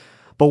while,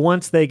 but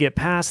once they get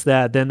past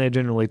that, then they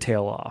generally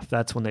tail off.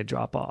 That's when they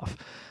drop off.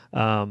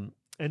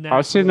 And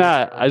I've seen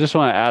that. I just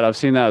want to add, I've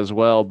seen that as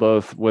well,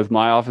 both with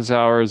my office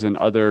hours and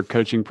other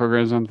coaching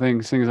programs and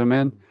things I'm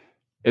in.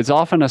 It's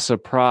often a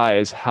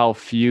surprise how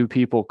few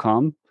people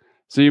come.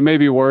 So you may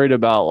be worried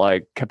about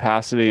like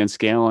capacity and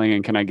scaling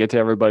and can I get to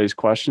everybody's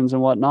questions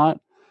and whatnot.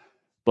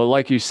 But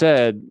like you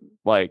said,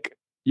 like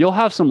you'll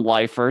have some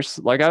lifers.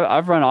 Like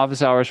I've run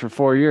office hours for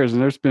 4 years,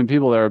 and there's been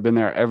people that have been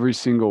there every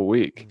single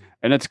week.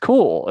 And it's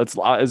cool. It's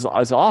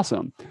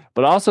awesome.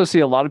 But I also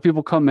see a lot of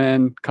people come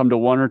to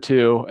one or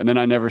two, and then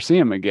I never see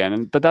them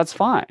again. But that's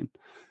fine.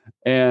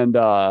 And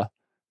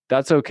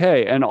that's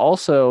okay. And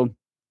also,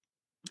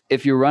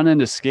 if you run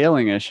into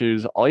scaling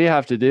issues, all you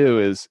have to do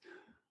is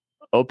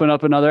open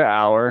up another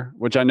hour,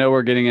 which I know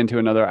we're getting into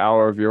another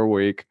hour of your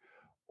week,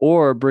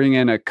 or bring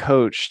in a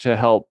coach to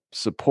help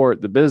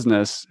support the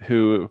business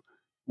who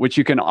which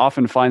you can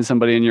often find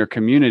somebody in your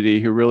community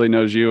who really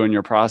knows you and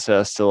your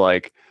process to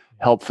like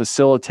help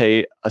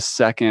facilitate a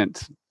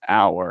second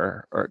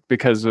hour, or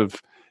because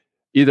of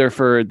either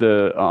for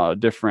the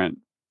different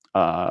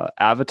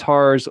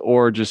avatars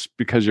or just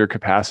because your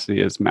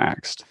capacity is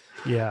maxed.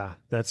 Yeah,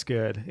 that's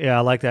good. Yeah,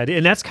 I like that.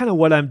 And that's kind of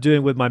what I'm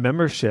doing with my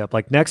membership.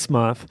 Like next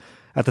month,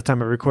 at the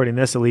time of recording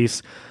this, at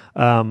least,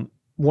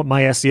 what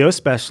my SEO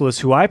specialist,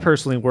 who I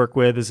personally work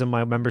with, is in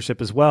my membership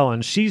as well,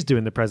 and she's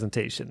doing the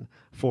presentation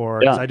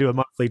because I do a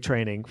monthly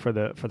training for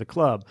the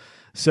club.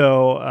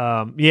 So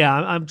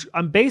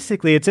I'm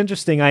basically, it's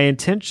interesting. I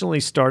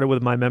intentionally started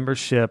with my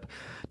membership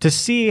to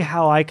see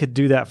how I could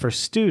do that for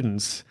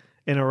students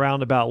in a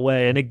roundabout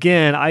way. And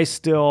again, I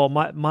still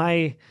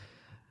my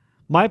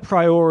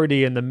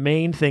priority and the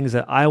main things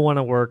that I want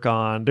to work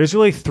on, there's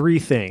really three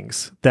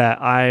things that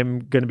I'm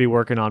going to be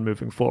working on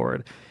moving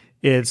forward.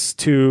 It's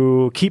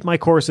to keep my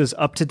courses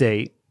up to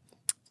date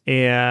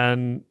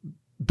and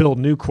build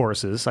new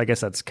courses. I guess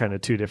that's kind of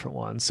two different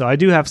ones. So I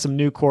do have some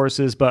new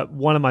courses, but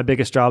one of my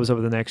biggest jobs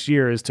over the next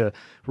year is to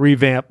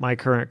revamp my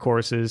current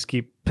courses,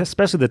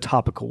 especially the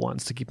topical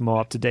ones, to keep them all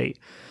up to date.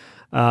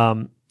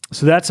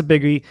 So that's a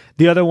biggie.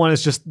 The other one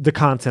is just the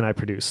content I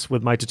produce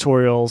with my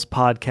tutorials,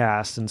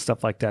 podcasts, and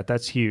stuff like that.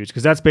 That's huge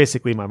because that's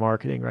basically my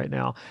marketing right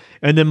now.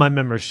 And then my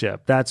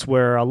membership. That's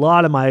where a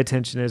lot of my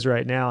attention is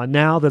right now. And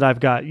now that I've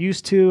got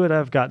used to it,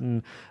 I've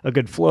gotten a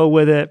good flow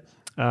with it.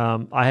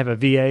 I have a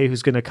VA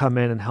who's going to come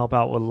in and help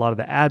out with a lot of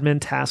the admin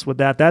tasks with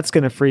that. That's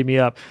going to free me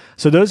up.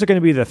 So those are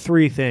going to be the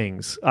three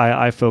things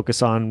I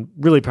focus on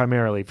really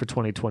primarily for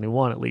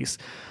 2021 at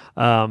least.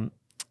 So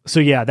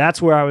yeah,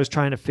 that's where I was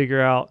trying to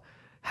figure out,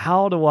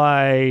 how do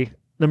I,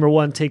 number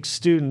one, take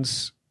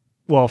students,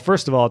 well,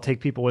 first of all,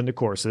 take people into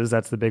courses.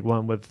 That's the big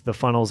one with the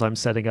funnels I'm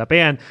setting up.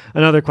 And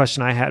another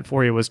question I had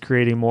for you was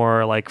creating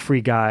more like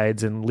free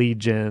guides and lead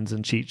gens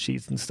and cheat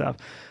sheets and stuff,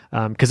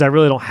 because I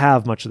really don't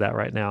have much of that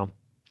right now.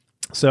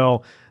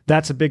 So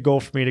that's a big goal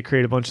for me, to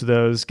create a bunch of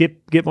those,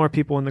 get more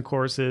people in the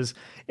courses,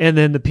 and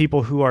then the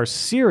people who are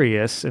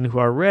serious and who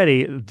are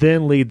ready,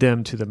 then lead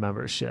them to the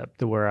membership,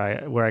 to where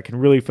I can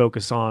really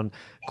focus on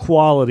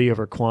quality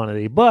over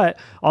quantity. But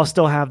I'll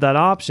still have that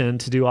option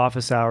to do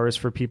office hours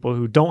for people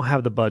who don't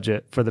have the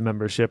budget for the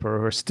membership or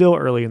who are still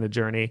early in the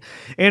journey.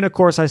 And of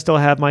course, I still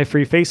have my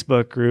free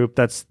Facebook group.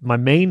 That's my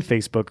main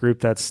Facebook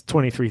group. That's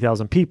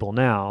 23,000 people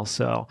now.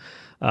 So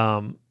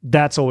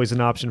that's always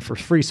an option for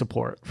free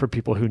support for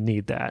people who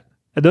need that.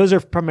 Those are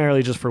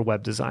primarily just for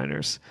web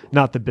designers,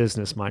 not the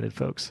business-minded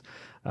folks.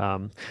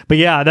 But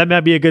yeah, that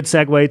might be a good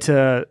segue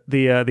to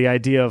the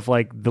idea of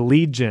like the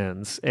lead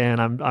gens. And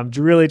I'm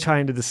really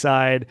trying to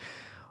decide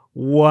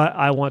what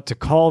I want to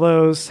call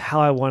those,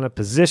 how I want to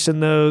position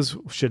those.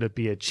 Should it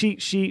be a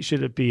cheat sheet?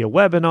 Should it be a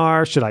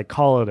webinar? Should I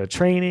call it a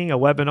training, a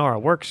webinar, a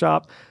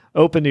workshop?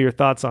 Open to your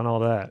thoughts on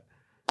all that.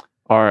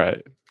 All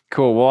right,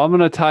 cool. Well, I'm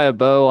going to tie a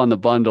bow on the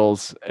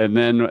bundles, and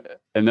then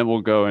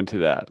we'll go into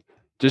that.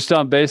 Just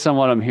based on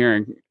what I'm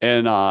hearing.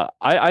 And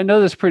I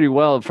know this pretty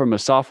well from a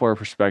software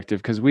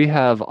perspective, because we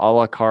have a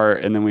la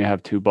carte and then we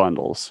have two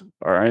bundles.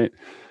 All right.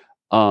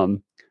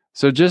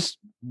 So just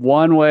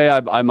one way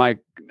I might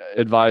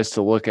advise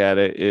to look at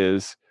it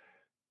is,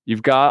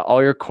 you've got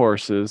all your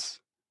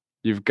courses.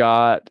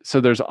 So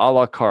there's a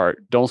la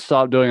carte. Don't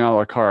stop doing a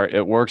la carte.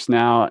 It works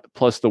now.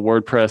 Plus the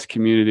WordPress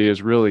community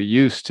is really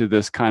used to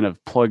this kind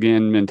of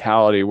plug-in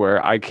mentality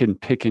where I can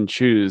pick and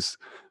choose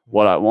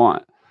what I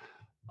want.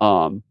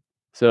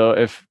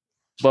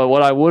 But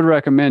what I would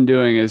recommend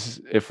doing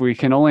is, if we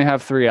can only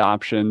have three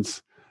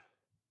options,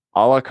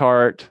 a la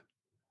carte,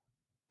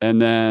 and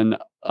then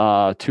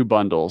two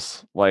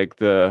bundles, like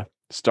the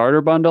starter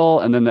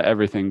bundle and then the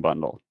everything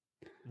bundle.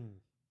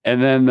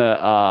 And then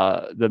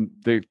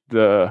the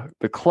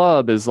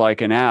club is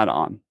like an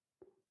add-on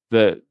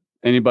that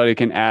anybody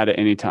can add at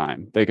any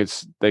time. They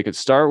could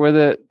start with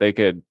it. They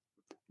could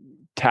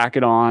tack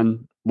it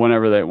on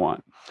whenever they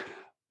want.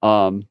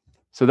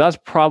 So that's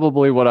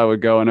probably what I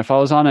would go. And if I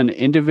was on an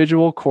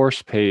individual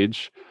course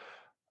page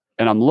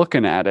and I'm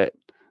looking at it,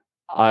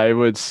 I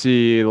would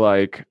see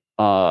like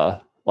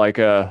a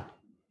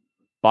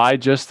buy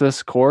just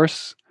this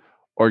course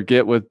or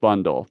get with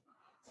bundle.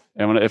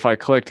 And if I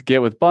clicked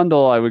get with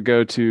bundle, I would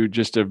go to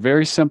just a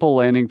very simple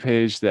landing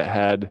page that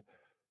had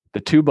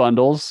the two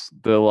bundles,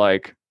 the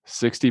like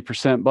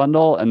 60%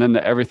 bundle, and then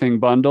the everything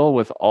bundle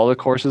with all the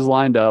courses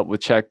lined up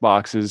with check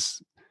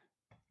boxes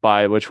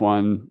by which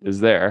one is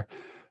there,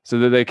 so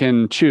that they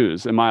can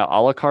choose, am I a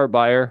la carte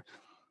buyer,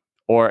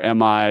 or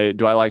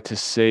do I like to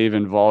save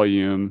in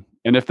volume?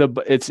 And if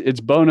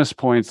it's bonus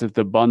points if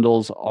the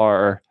bundles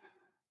are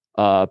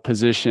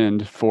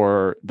positioned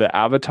for the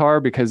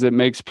avatar, because it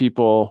makes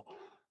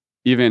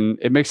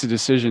it makes a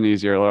decision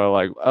easier. They're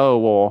like, oh,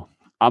 well,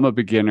 I'm a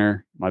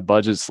beginner, my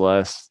budget's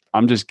less,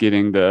 I'm just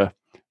getting the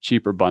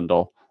cheaper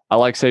bundle. I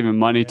like saving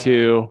money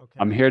too. Okay.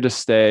 I'm here to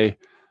stay.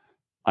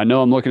 I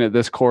know I'm looking at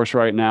this course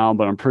right now,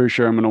 but I'm pretty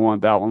sure I'm going to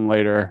want that one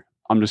later.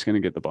 I'm just going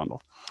to get the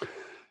bundle.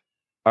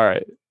 All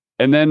right.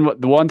 And then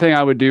the one thing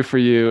I would do for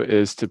you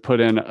is to put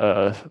in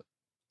a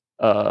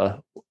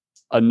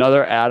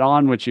another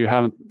add-on, which you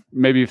haven't,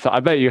 maybe I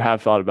bet you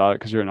have thought about it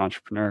because you're an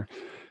entrepreneur,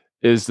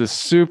 is the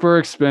super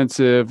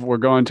expensive, we're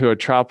going to a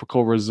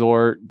tropical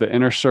resort, the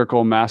Inner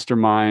Circle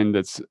Mastermind.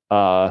 That's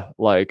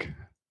like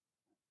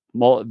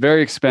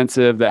very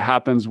expensive, that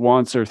happens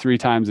once or 3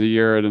 times a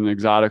year at an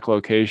exotic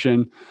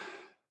location,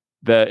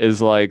 that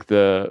is like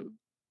a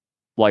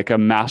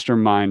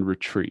mastermind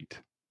retreat.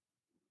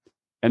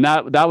 And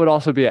that would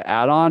also be an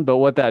add-on. But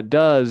what that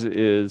does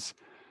is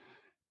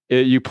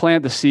you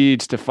plant the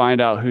seeds to find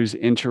out who's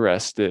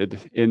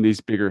interested in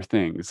these bigger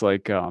things.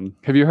 Like,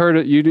 have you heard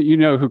of, you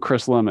know who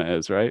Chris Lema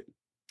is, right?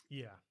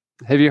 Yeah.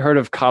 Have you heard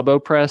of Cabo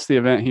Press, the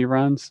event he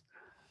runs?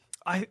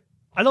 I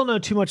don't know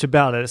too much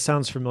about it. It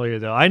sounds familiar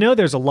though. I know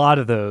there's a lot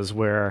of those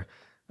where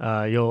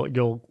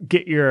you'll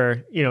get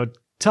your,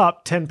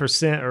 top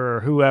 10% or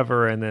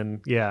whoever, and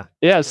then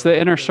it's the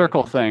Inner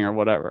Circle thing or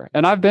whatever.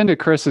 And I've been to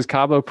Chris's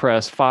Cabo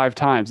Press 5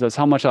 times. That's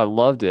how much I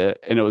loved it,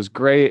 and it was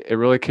great. It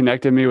really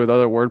connected me with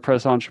other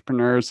WordPress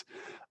entrepreneurs.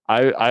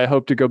 I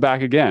hope to go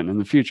back again in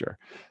the future,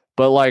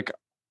 but like,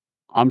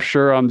 I'm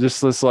sure I'm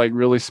just this like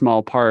really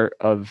small part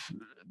of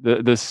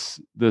this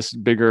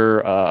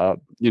bigger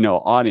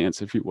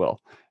audience, if you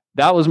will.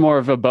 That was more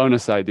of a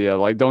bonus idea.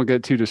 Like, don't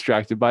get too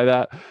distracted by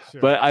that.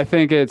 Sure. But I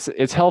think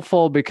it's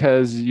helpful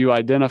because you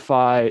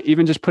identify,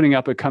 even just putting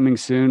up a coming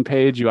soon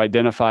page, you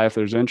identify if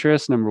there's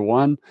interest, number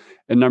one.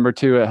 And number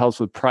two, it helps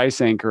with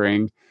price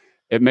anchoring.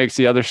 It makes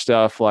the other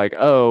stuff like,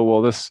 oh,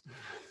 well, this.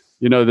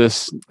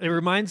 It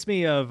reminds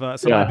me of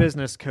my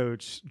business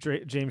coach,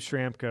 James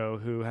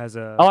Schramko, who has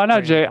a. Oh, I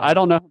know Jay. I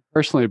don't know him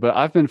personally, but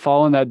I've been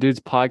following that dude's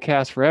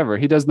podcast forever.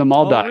 He does the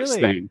Maldives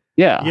thing.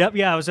 Yeah. Yep.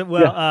 Yeah.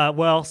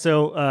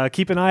 So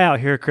keep an eye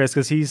out here, Chris,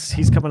 because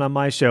he's coming on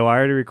my show. I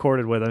already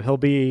recorded with him. He'll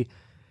be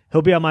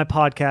on my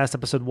podcast,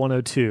 episode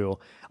 102.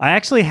 I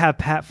actually have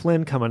Pat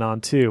Flynn coming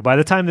on too. By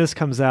the time this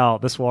comes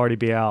out, this will already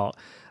be out.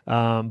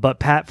 But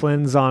Pat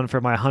Flynn's on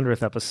for my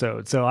 100th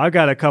episode. So I've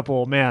got a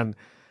couple, man.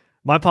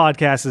 My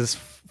podcast is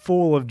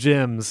full of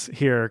gems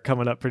here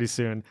coming up pretty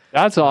soon.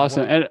 That's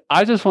awesome. And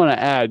I just want to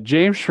add,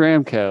 James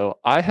Schramko,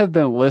 I have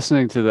been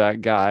listening to that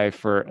guy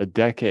for a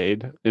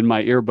decade in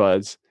my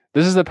earbuds.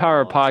 This is the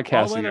power of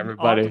podcasting,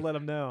 everybody. I'll let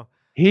him know.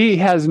 He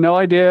has no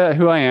idea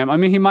who I am. I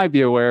mean, he might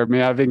be aware of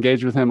me. I've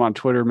engaged with him on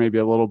Twitter maybe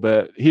a little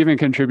bit. He even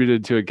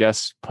contributed to a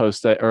guest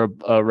post or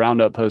a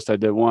roundup post I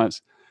did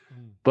once.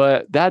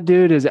 But that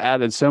dude has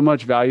added so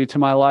much value to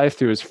my life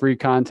through his free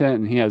content,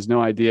 and he has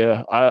no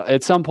idea.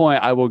 At some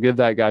point, I will give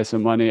that guy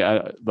some money.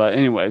 But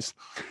anyways,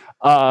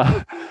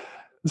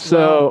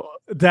 so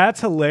that's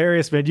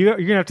hilarious, man. You're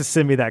gonna have to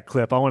send me that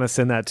clip. I want to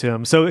send that to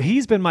him. So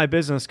he's been my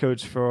business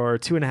coach for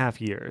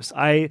 2.5 years.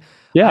 I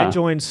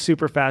joined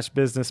Superfast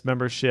Business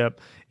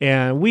membership,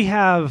 and we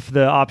have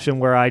the option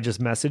where I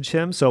just message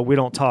him, so we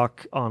don't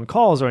talk on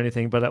calls or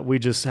anything, but we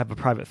just have a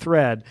private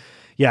thread.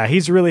 Yeah,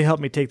 he's really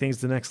helped me take things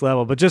to the next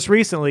level. But just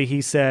recently,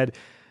 he said,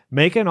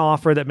 make an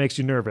offer that makes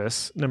you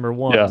nervous, number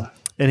one. Yeah.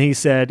 And he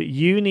said,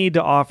 you need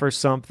to offer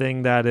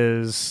something that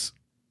is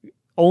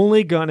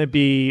only going to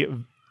be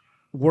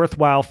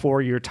worthwhile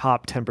for your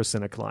top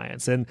 10% of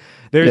clients. And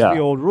there's the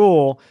old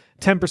rule,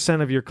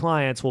 10% of your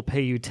clients will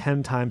pay you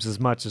 10 times as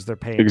much as they're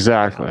paying.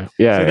 Exactly.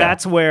 So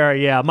that's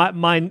where,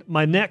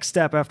 my next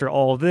step after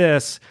all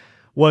this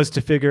was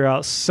to figure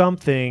out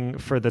something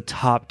for the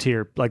top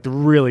tier, like the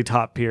really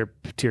top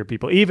tier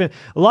people. Even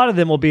a lot of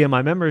them will be in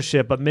my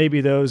membership, but maybe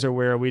those are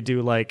where we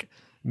do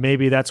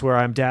maybe that's where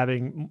I'm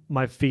dabbing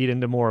my feet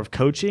into more of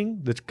coaching,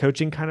 the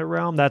coaching kind of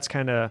realm. That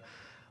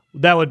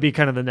would be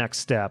kind of the next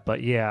step. But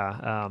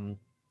I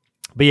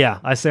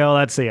say all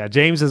that to say,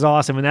 James is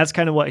awesome. And that's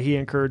kind of what he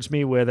encouraged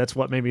me with. That's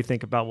what made me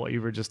think about what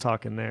you were just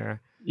talking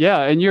there.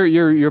 Yeah, and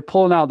you're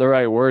pulling out the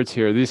right words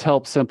here. These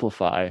help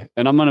simplify.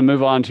 And I'm going to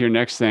move on to your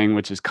next thing,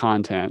 which is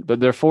content.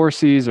 But their 4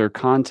 C's are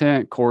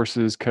content,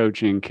 courses,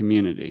 coaching,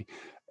 community.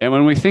 And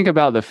when we think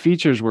about the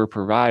features we're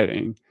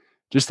providing,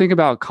 just think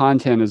about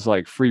content as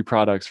like free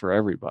products for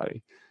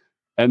everybody.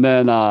 And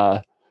then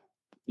the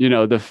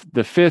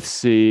 5th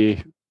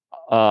C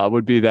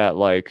would be that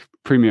like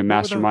premium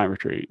mastermind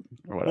retreat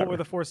or whatever. What were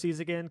the 4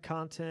 C's again?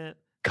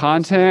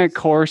 Content,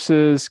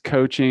 courses,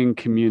 coaching,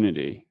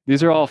 community.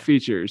 These are all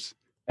features.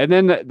 And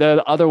then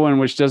the other one,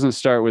 which doesn't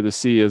start with a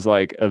C, is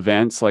like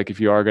events. Like if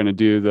you are going to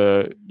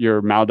do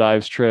your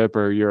Maldives trip,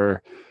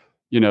 or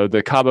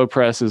the Cabo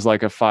Press is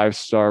like a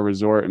 5-star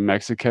resort in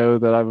Mexico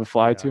that I would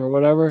fly to or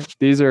whatever.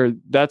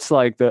 That's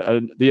like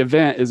the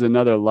event is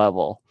another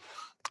level.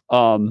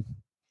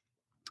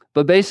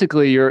 But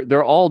basically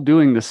they're all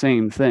doing the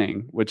same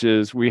thing, which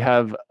is we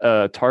have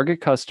a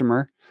target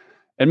customer.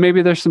 And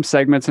maybe there's some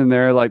segments in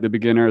there like the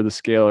beginner or the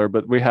scaler,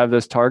 but we have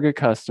this target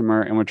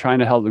customer and we're trying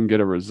to help them get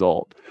a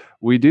result.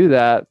 We do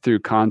that through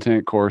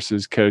content,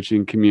 courses,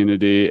 coaching,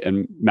 community,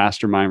 and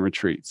mastermind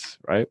retreats,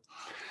 right?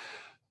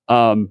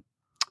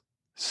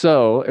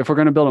 So if we're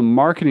going to build a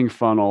marketing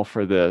funnel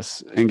for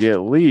this and get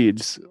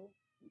leads,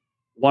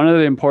 one of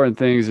the important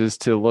things is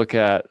to look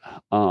at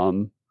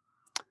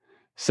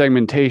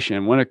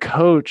segmentation. When a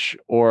coach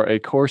or a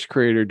course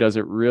creator does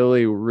it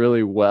really,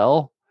 really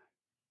well,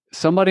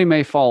 somebody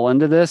may fall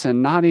into this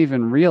and not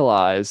even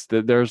realize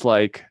that there's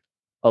like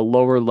a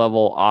lower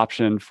level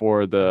option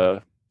for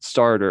the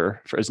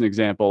starter, for as an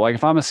example. Like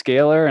if I'm a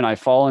scaler and I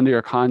fall into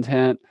your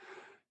content,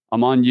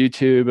 I'm on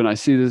YouTube and I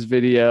see this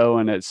video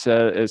and it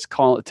says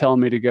telling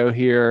me to go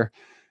here,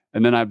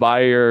 and then I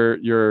buy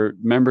your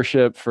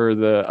membership for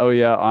the, oh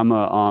yeah, I'm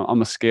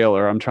a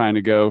scaler. I'm trying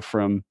to go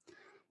from,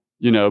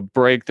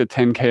 break the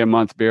 10K a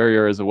month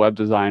barrier as a web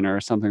designer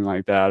or something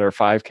like that, or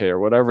 5K or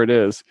whatever it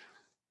is.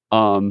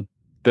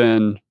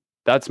 Then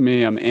that's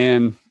me. I'm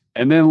in.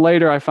 And then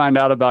later I find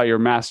out about your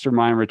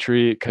mastermind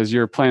retreat because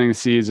you're planting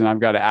seeds and I've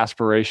got an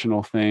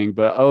aspirational thing.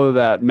 But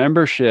that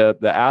membership,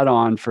 the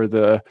add-on for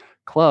the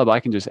club, I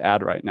can just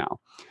add right now.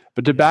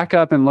 But to back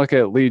up and look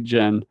at lead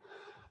gen,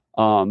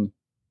 my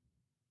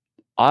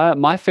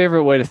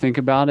favorite way to think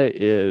about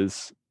it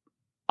is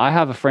I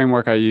have a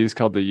framework I use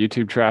called the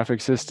YouTube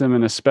traffic system.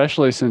 And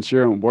especially since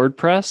you're in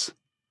WordPress,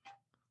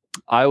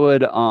 I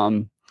would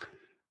look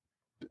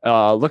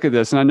at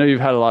this. And I know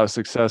you've had a lot of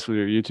success with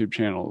your YouTube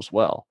channel as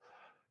well.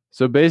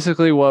 So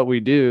basically what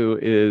we do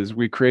is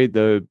we create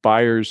the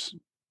buyer's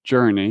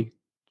journey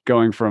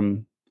going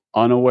from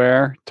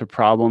unaware to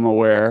problem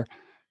aware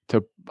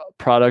to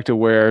product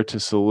aware to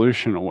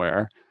solution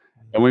aware.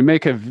 And we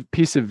make a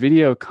piece of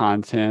video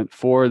content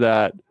for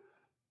that.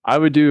 I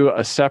would do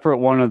a separate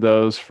one of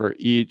those for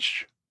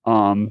each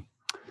of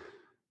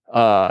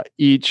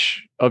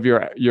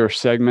your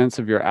segments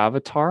of your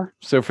avatar.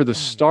 So for the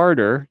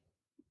starter,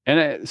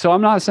 so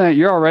I'm not saying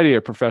you're already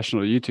a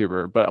professional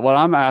YouTuber, but what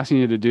I'm asking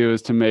you to do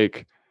is to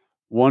make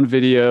one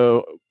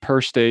video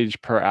per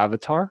stage per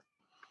avatar.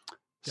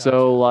 Gotcha.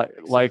 So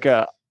like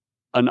an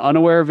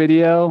unaware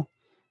video,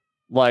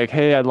 like,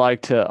 hey, I'd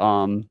like to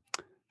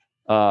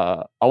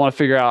I want to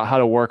figure out how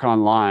to work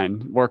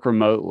online, work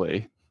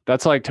remotely.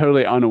 That's like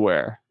totally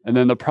unaware. And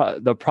then the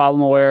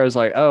problem aware is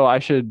like, oh, I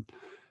should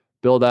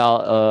build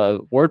out a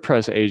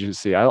WordPress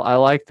agency. I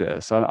like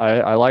this.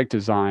 I like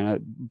design.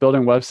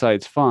 Building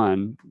websites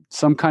fun.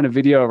 Some kind of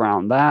video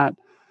around that.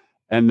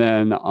 And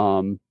then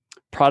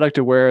product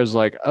aware is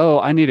like, oh,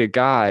 I need a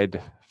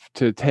guide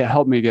to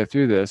help me get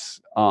through this.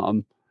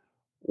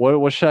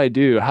 What should I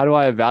do? How do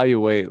I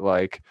evaluate,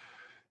 like,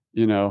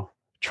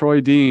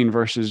 Troy Dean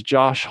versus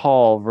Josh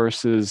Hall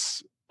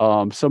versus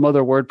some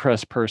other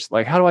WordPress person?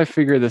 Like, how do I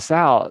figure this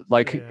out?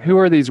 Like, who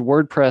are these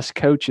WordPress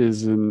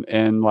coaches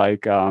and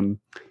like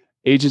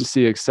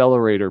agency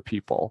accelerator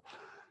people?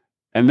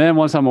 And then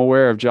once I'm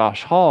aware of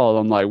Josh Hall,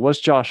 I'm like, what's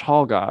Josh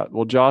Hall got?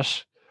 Well,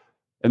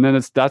 and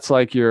then that's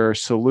like your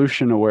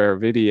solution aware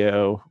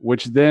video,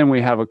 which then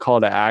we have a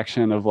call to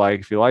action of like,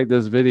 if you like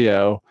this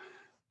video,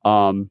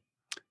 go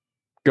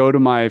to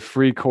my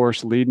free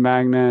course lead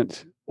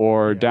magnet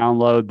or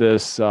download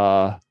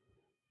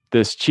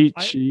this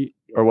cheat sheet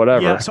or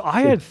whatever. Yeah, so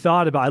I had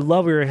thought about, I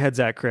love where your head's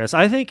at, Chris.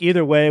 I think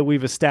either way,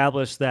 we've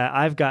established that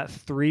I've got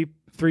three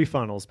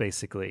funnels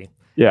basically.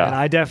 Yeah. And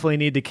I definitely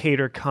need to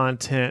cater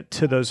content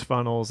to those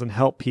funnels and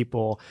help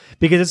people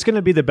because it's going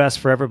to be the best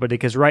for everybody.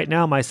 Because right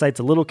now my site's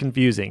a little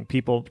confusing.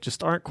 People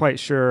just aren't quite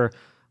sure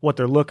what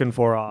they're looking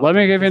for. Let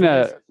me give you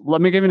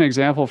an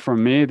example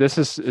from me. This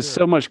is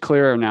so much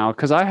clearer now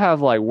because I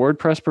have like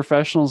WordPress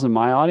professionals in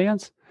my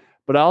audience,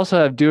 but I also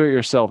have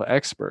do-it-yourself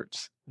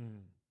experts.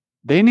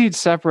 They need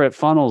separate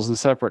funnels and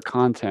separate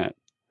content.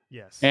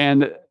 Yes.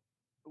 And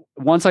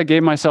once I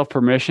gave myself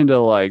permission to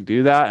like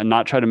do that and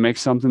not try to make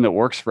something that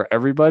works for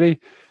everybody,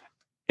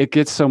 it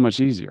gets so much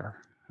easier,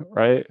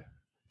 right?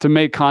 To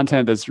make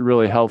content that's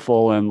really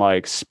helpful and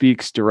like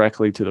speaks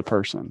directly to the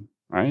person,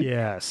 right?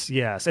 Yes.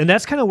 And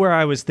that's kind of where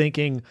I was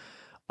thinking.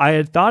 I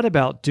had thought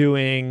about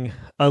doing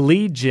a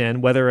lead gen,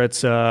 whether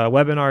it's a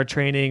webinar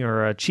training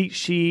or a cheat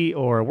sheet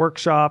or a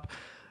workshop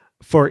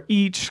for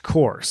each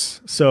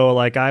course. So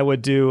like I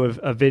would do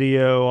a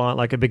video on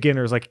like a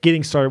beginner's, like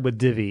getting started with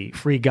Divi,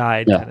 free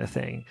guide kind of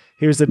thing.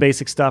 Here's the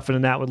basic stuff. And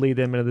then that would lead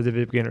them into the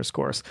Divi beginner's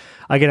course.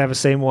 I could have the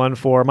same one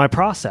for my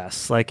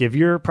process. Like if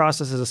your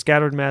process is a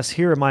scattered mess,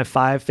 here are my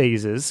 5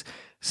 phases.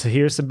 So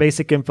here's some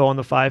basic info on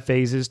the 5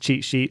 phases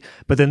cheat sheet,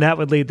 but then that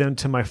would lead them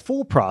to my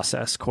full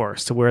process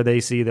course to where they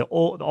see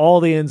all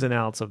the ins and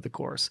outs of the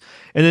course.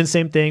 And then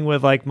same thing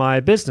with like my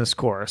business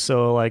course.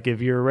 So like if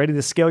you're ready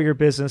to scale your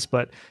business,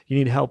 but you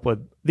need help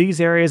with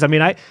these areas. I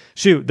mean,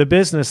 the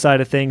business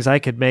side of things, I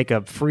could make a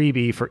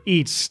freebie for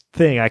each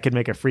thing. I could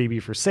make a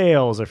freebie for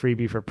sales, a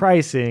freebie for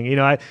pricing.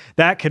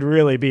 That could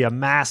really be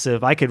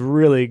I could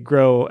really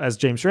grow, as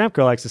James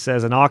Schramko likes to say,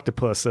 as an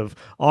octopus of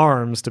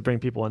arms to bring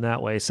people in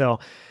that way. So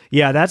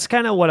yeah, that's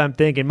kind of what I'm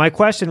thinking. My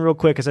question real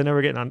quick, because I know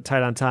we're getting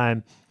tight on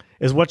time,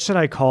 is what should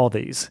I call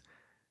these?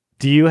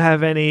 Do you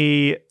have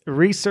any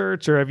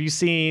research or have you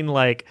seen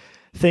like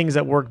things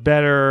that work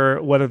better,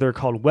 whether they're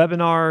called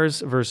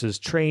webinars versus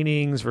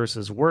trainings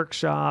versus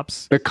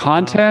workshops? The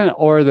content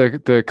or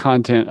the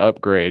content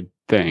upgrade?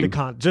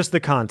 thing. Just the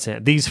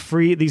content. These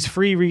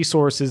free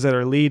resources that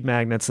are lead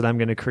magnets that I'm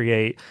going to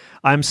create.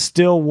 I'm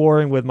still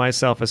warring with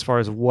myself as far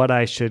as what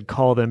I should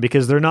call them,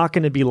 because they're not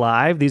going to be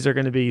live. These are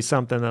going to be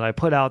something that I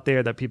put out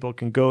there that people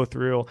can go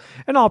through,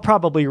 and I'll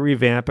probably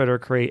revamp it or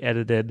create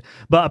edited.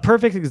 But a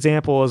perfect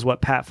example is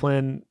what Pat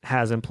Flynn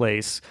has in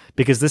place,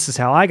 because this is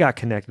how I got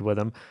connected with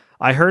him.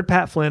 I heard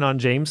Pat Flynn on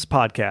James'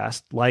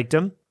 podcast, liked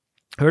him,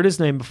 heard his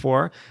name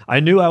before. I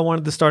knew I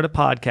wanted to start a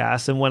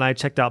podcast. And when I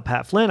checked out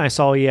Pat Flynn, I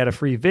saw he had a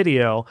free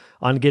video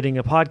on getting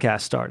a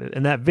podcast started.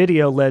 And that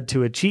video led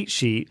to a cheat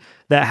sheet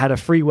that had a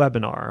free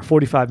webinar, a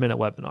 45-minute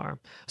webinar.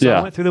 So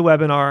I went through the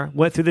webinar,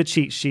 went through the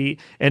cheat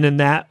sheet, and then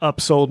that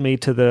upsold me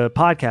to the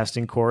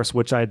podcasting course,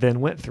 which I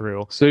then went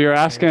through. So you're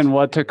asking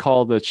what to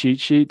call the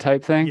cheat sheet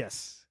type thing?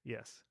 Yes.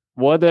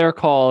 What they're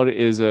called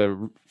is a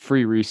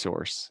free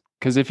resource.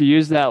 Because if you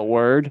use that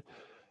word,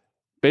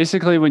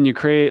 basically, when you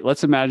create,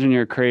 let's imagine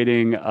you're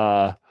creating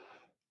a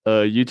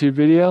YouTube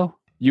video,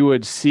 you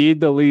would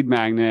seed the lead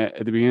magnet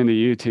at the beginning of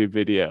the YouTube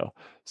video.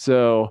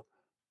 So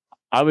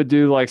I would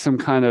do like some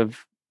kind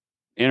of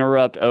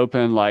interrupt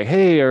open, like,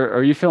 hey,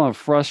 are you feeling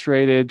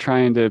frustrated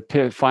trying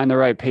to find the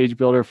right page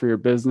builder for your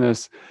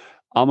business?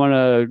 I'm going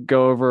to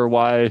go over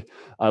why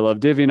I love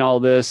Divi and all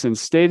this, and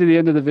stay to the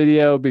end of the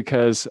video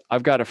because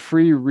I've got a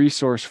free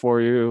resource for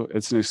you.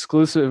 It's an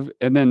exclusive,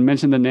 and then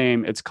mention the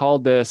name. It's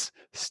called this.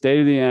 Stay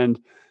to the end.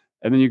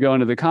 And then you go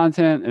into the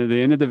content, and at the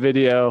end of the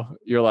video,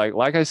 you're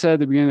like I said at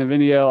the beginning of the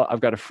video,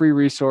 I've got a free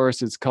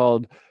resource. It's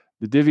called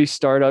the Divi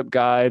Startup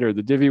Guide or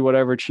the Divi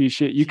whatever cheat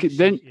sheet. You can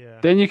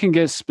then you can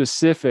get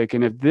specific.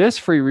 And if this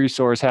free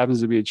resource happens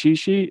to be a cheat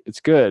sheet,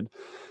 it's good.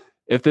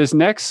 If this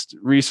next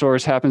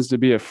resource happens to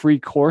be a free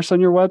course on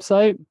your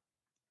website,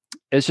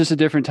 it's just a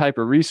different type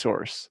of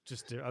resource.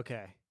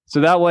 Okay. So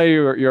that way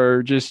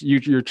you're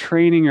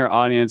training your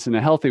audience in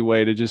a healthy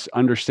way to just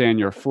understand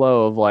your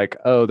flow of like,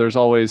 oh, there's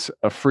always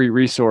a free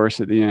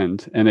resource at the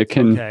end, and it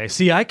can. Okay.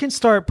 See, I can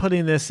start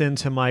putting this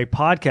into my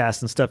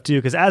podcast and stuff too,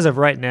 because as of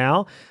right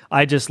now,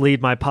 I just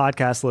lead my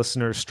podcast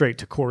listeners straight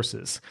to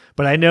courses.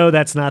 But I know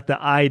that's not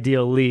the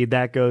ideal lead.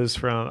 That goes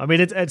from, I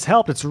mean, it's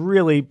helped. It's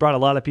really brought a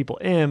lot of people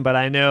in, but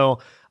I know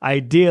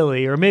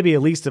ideally, or maybe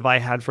at least if I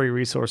had free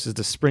resources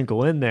to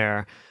sprinkle in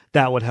there,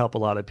 that would help a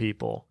lot of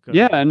people.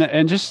 Yeah,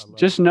 and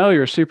just know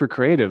you're super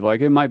creative. Like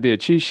it might be a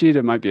cheat sheet,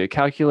 it might be a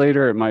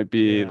calculator, it might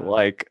be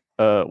like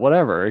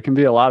whatever. It can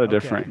be a lot of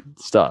different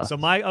stuff. So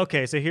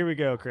so here we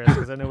go, Chris,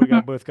 because I know we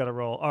both got to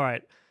roll. All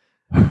right.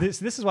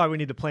 This is why we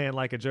need to plan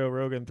like a Joe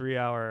Rogan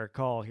 3-hour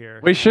call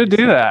here. We should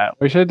do that.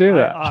 We should do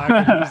that.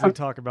 I could easily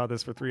talk about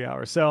this for 3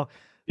 hours. So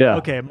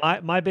okay,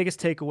 my biggest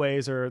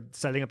takeaways are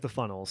setting up the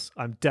funnels.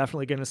 I'm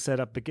definitely going to set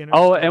up beginners.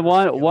 Oh, and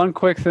one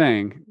quick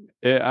thing.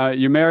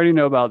 You may already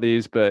know about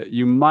these, but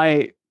you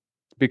might,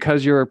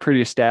 because you're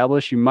pretty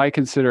established, you might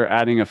consider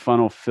adding a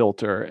funnel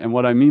filter. And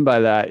what I mean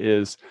by that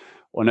is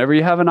whenever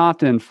you have an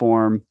opt-in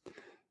form,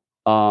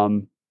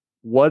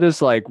 what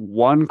is like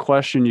one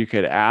question you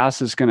could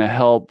ask is going to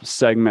help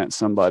segment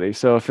somebody.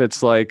 So if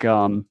it's like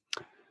for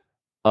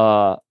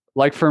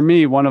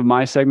me, one of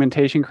my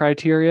segmentation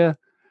criteria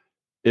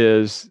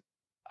is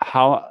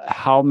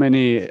how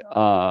many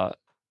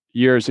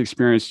years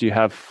experience do you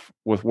have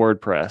with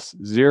WordPress?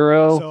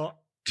 0,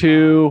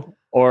 2,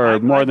 or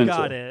more than 2?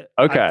 Got it.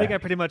 Okay. I think I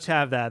pretty much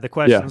have that. The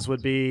questions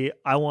would be,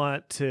 I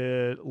want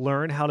to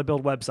learn how to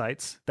build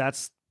websites.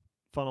 That's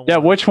funnel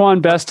 1. Which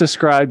one best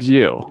describes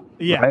you?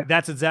 Yeah, right?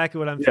 That's exactly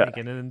what I'm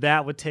thinking. And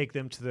that would take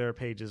them to their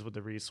pages with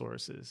the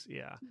resources.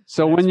 Yeah.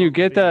 So when you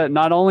get that,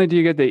 not only do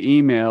you get the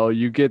email,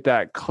 you get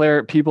that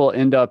clear, people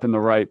end up in the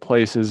right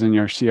places in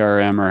your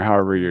CRM or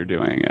however you're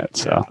doing it.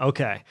 So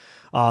okay.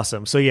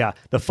 Awesome. So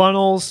the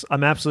funnels,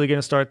 I'm absolutely going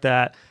to start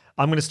that.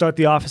 I'm going to start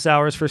the office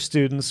hours for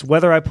students.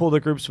 Whether I pull the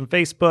groups from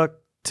Facebook,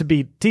 to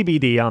be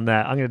TBD on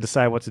that. I'm going to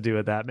decide what to do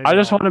with that. I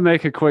just want to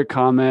make a quick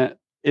comment.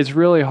 It's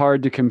really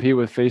hard to compete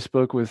with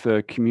Facebook with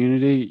the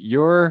community.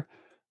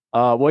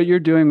 What you're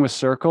doing with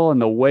Circle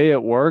and the way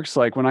it works,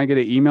 like when I get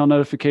an email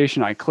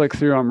notification, I click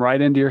through, I'm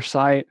right into your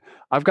site.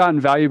 I've gotten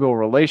valuable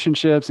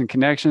relationships and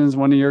connections.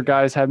 One of your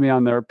guys had me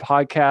on their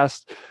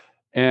podcast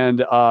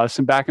and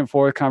some back and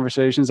forth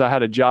conversations. I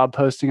had a job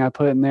posting I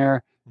put in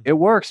there. It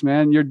works,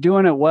 man. You're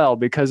doing it well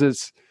because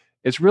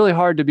it's really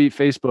hard to beat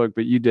Facebook,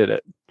 but you did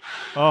it.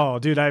 Oh,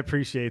 dude, I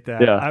appreciate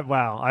that. Yeah.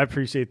 I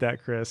appreciate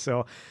that, Chris.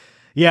 So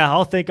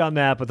I'll think on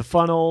that. But the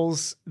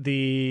funnels,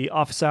 the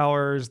office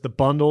hours, the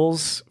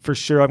bundles, for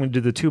sure. I'm going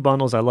to do the 2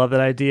 bundles. I love that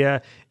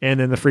idea. And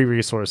then the free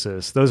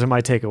resources. Those are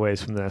my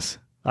takeaways from this.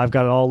 I've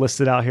got it all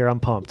listed out here.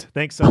 I'm pumped.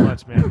 Thanks so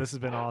much, man. This has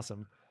been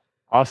awesome.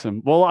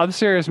 Awesome. Well, I'm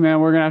serious,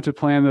 man. We're going to have to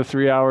plan the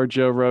 3-hour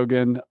Joe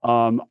Rogan.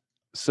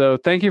 So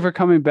thank you for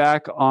coming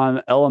back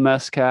on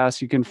LMS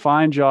Cast. You can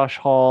find Josh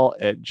Hall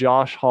at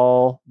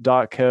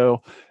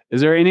joshhall.co. Is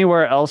there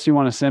anywhere else you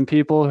want to send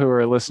people who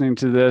are listening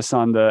to this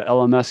on the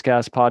LMS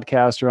Cast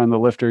podcast or on the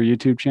Lifter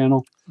YouTube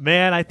channel?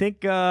 Man, I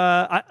think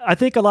I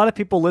think a lot of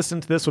people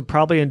listening to this would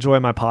probably enjoy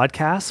my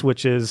podcast,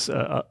 which is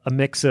a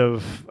mix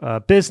of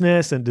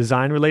business and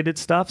design related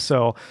stuff.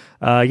 So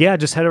yeah,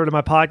 just head over to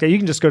my podcast. You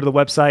can just go to the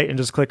website and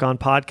just click on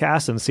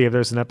podcast and see if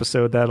there's an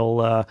episode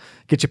that'll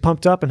get you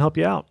pumped up and help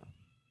you out.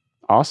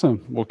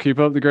 Awesome. Well, keep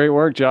up the great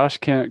work, Josh.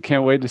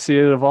 Can't wait to see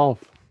it evolve.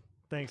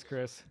 Thanks,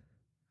 Chris.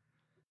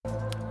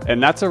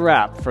 And that's a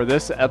wrap for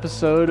this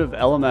episode of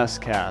LMS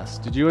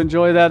Cast. Did you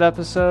enjoy that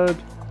episode?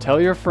 Tell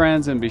your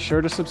friends and be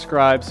sure to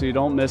subscribe so you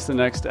don't miss the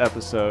next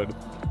episode.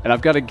 And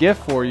I've got a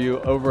gift for you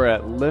over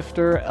at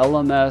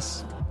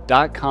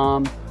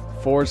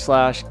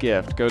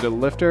lifterlms.com/gift. Go to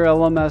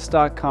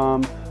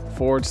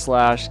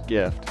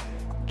lifterlms.com/gift.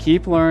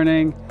 Keep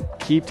learning,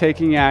 keep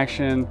taking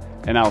action,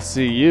 and I'll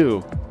see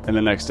you in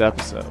the next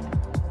episode.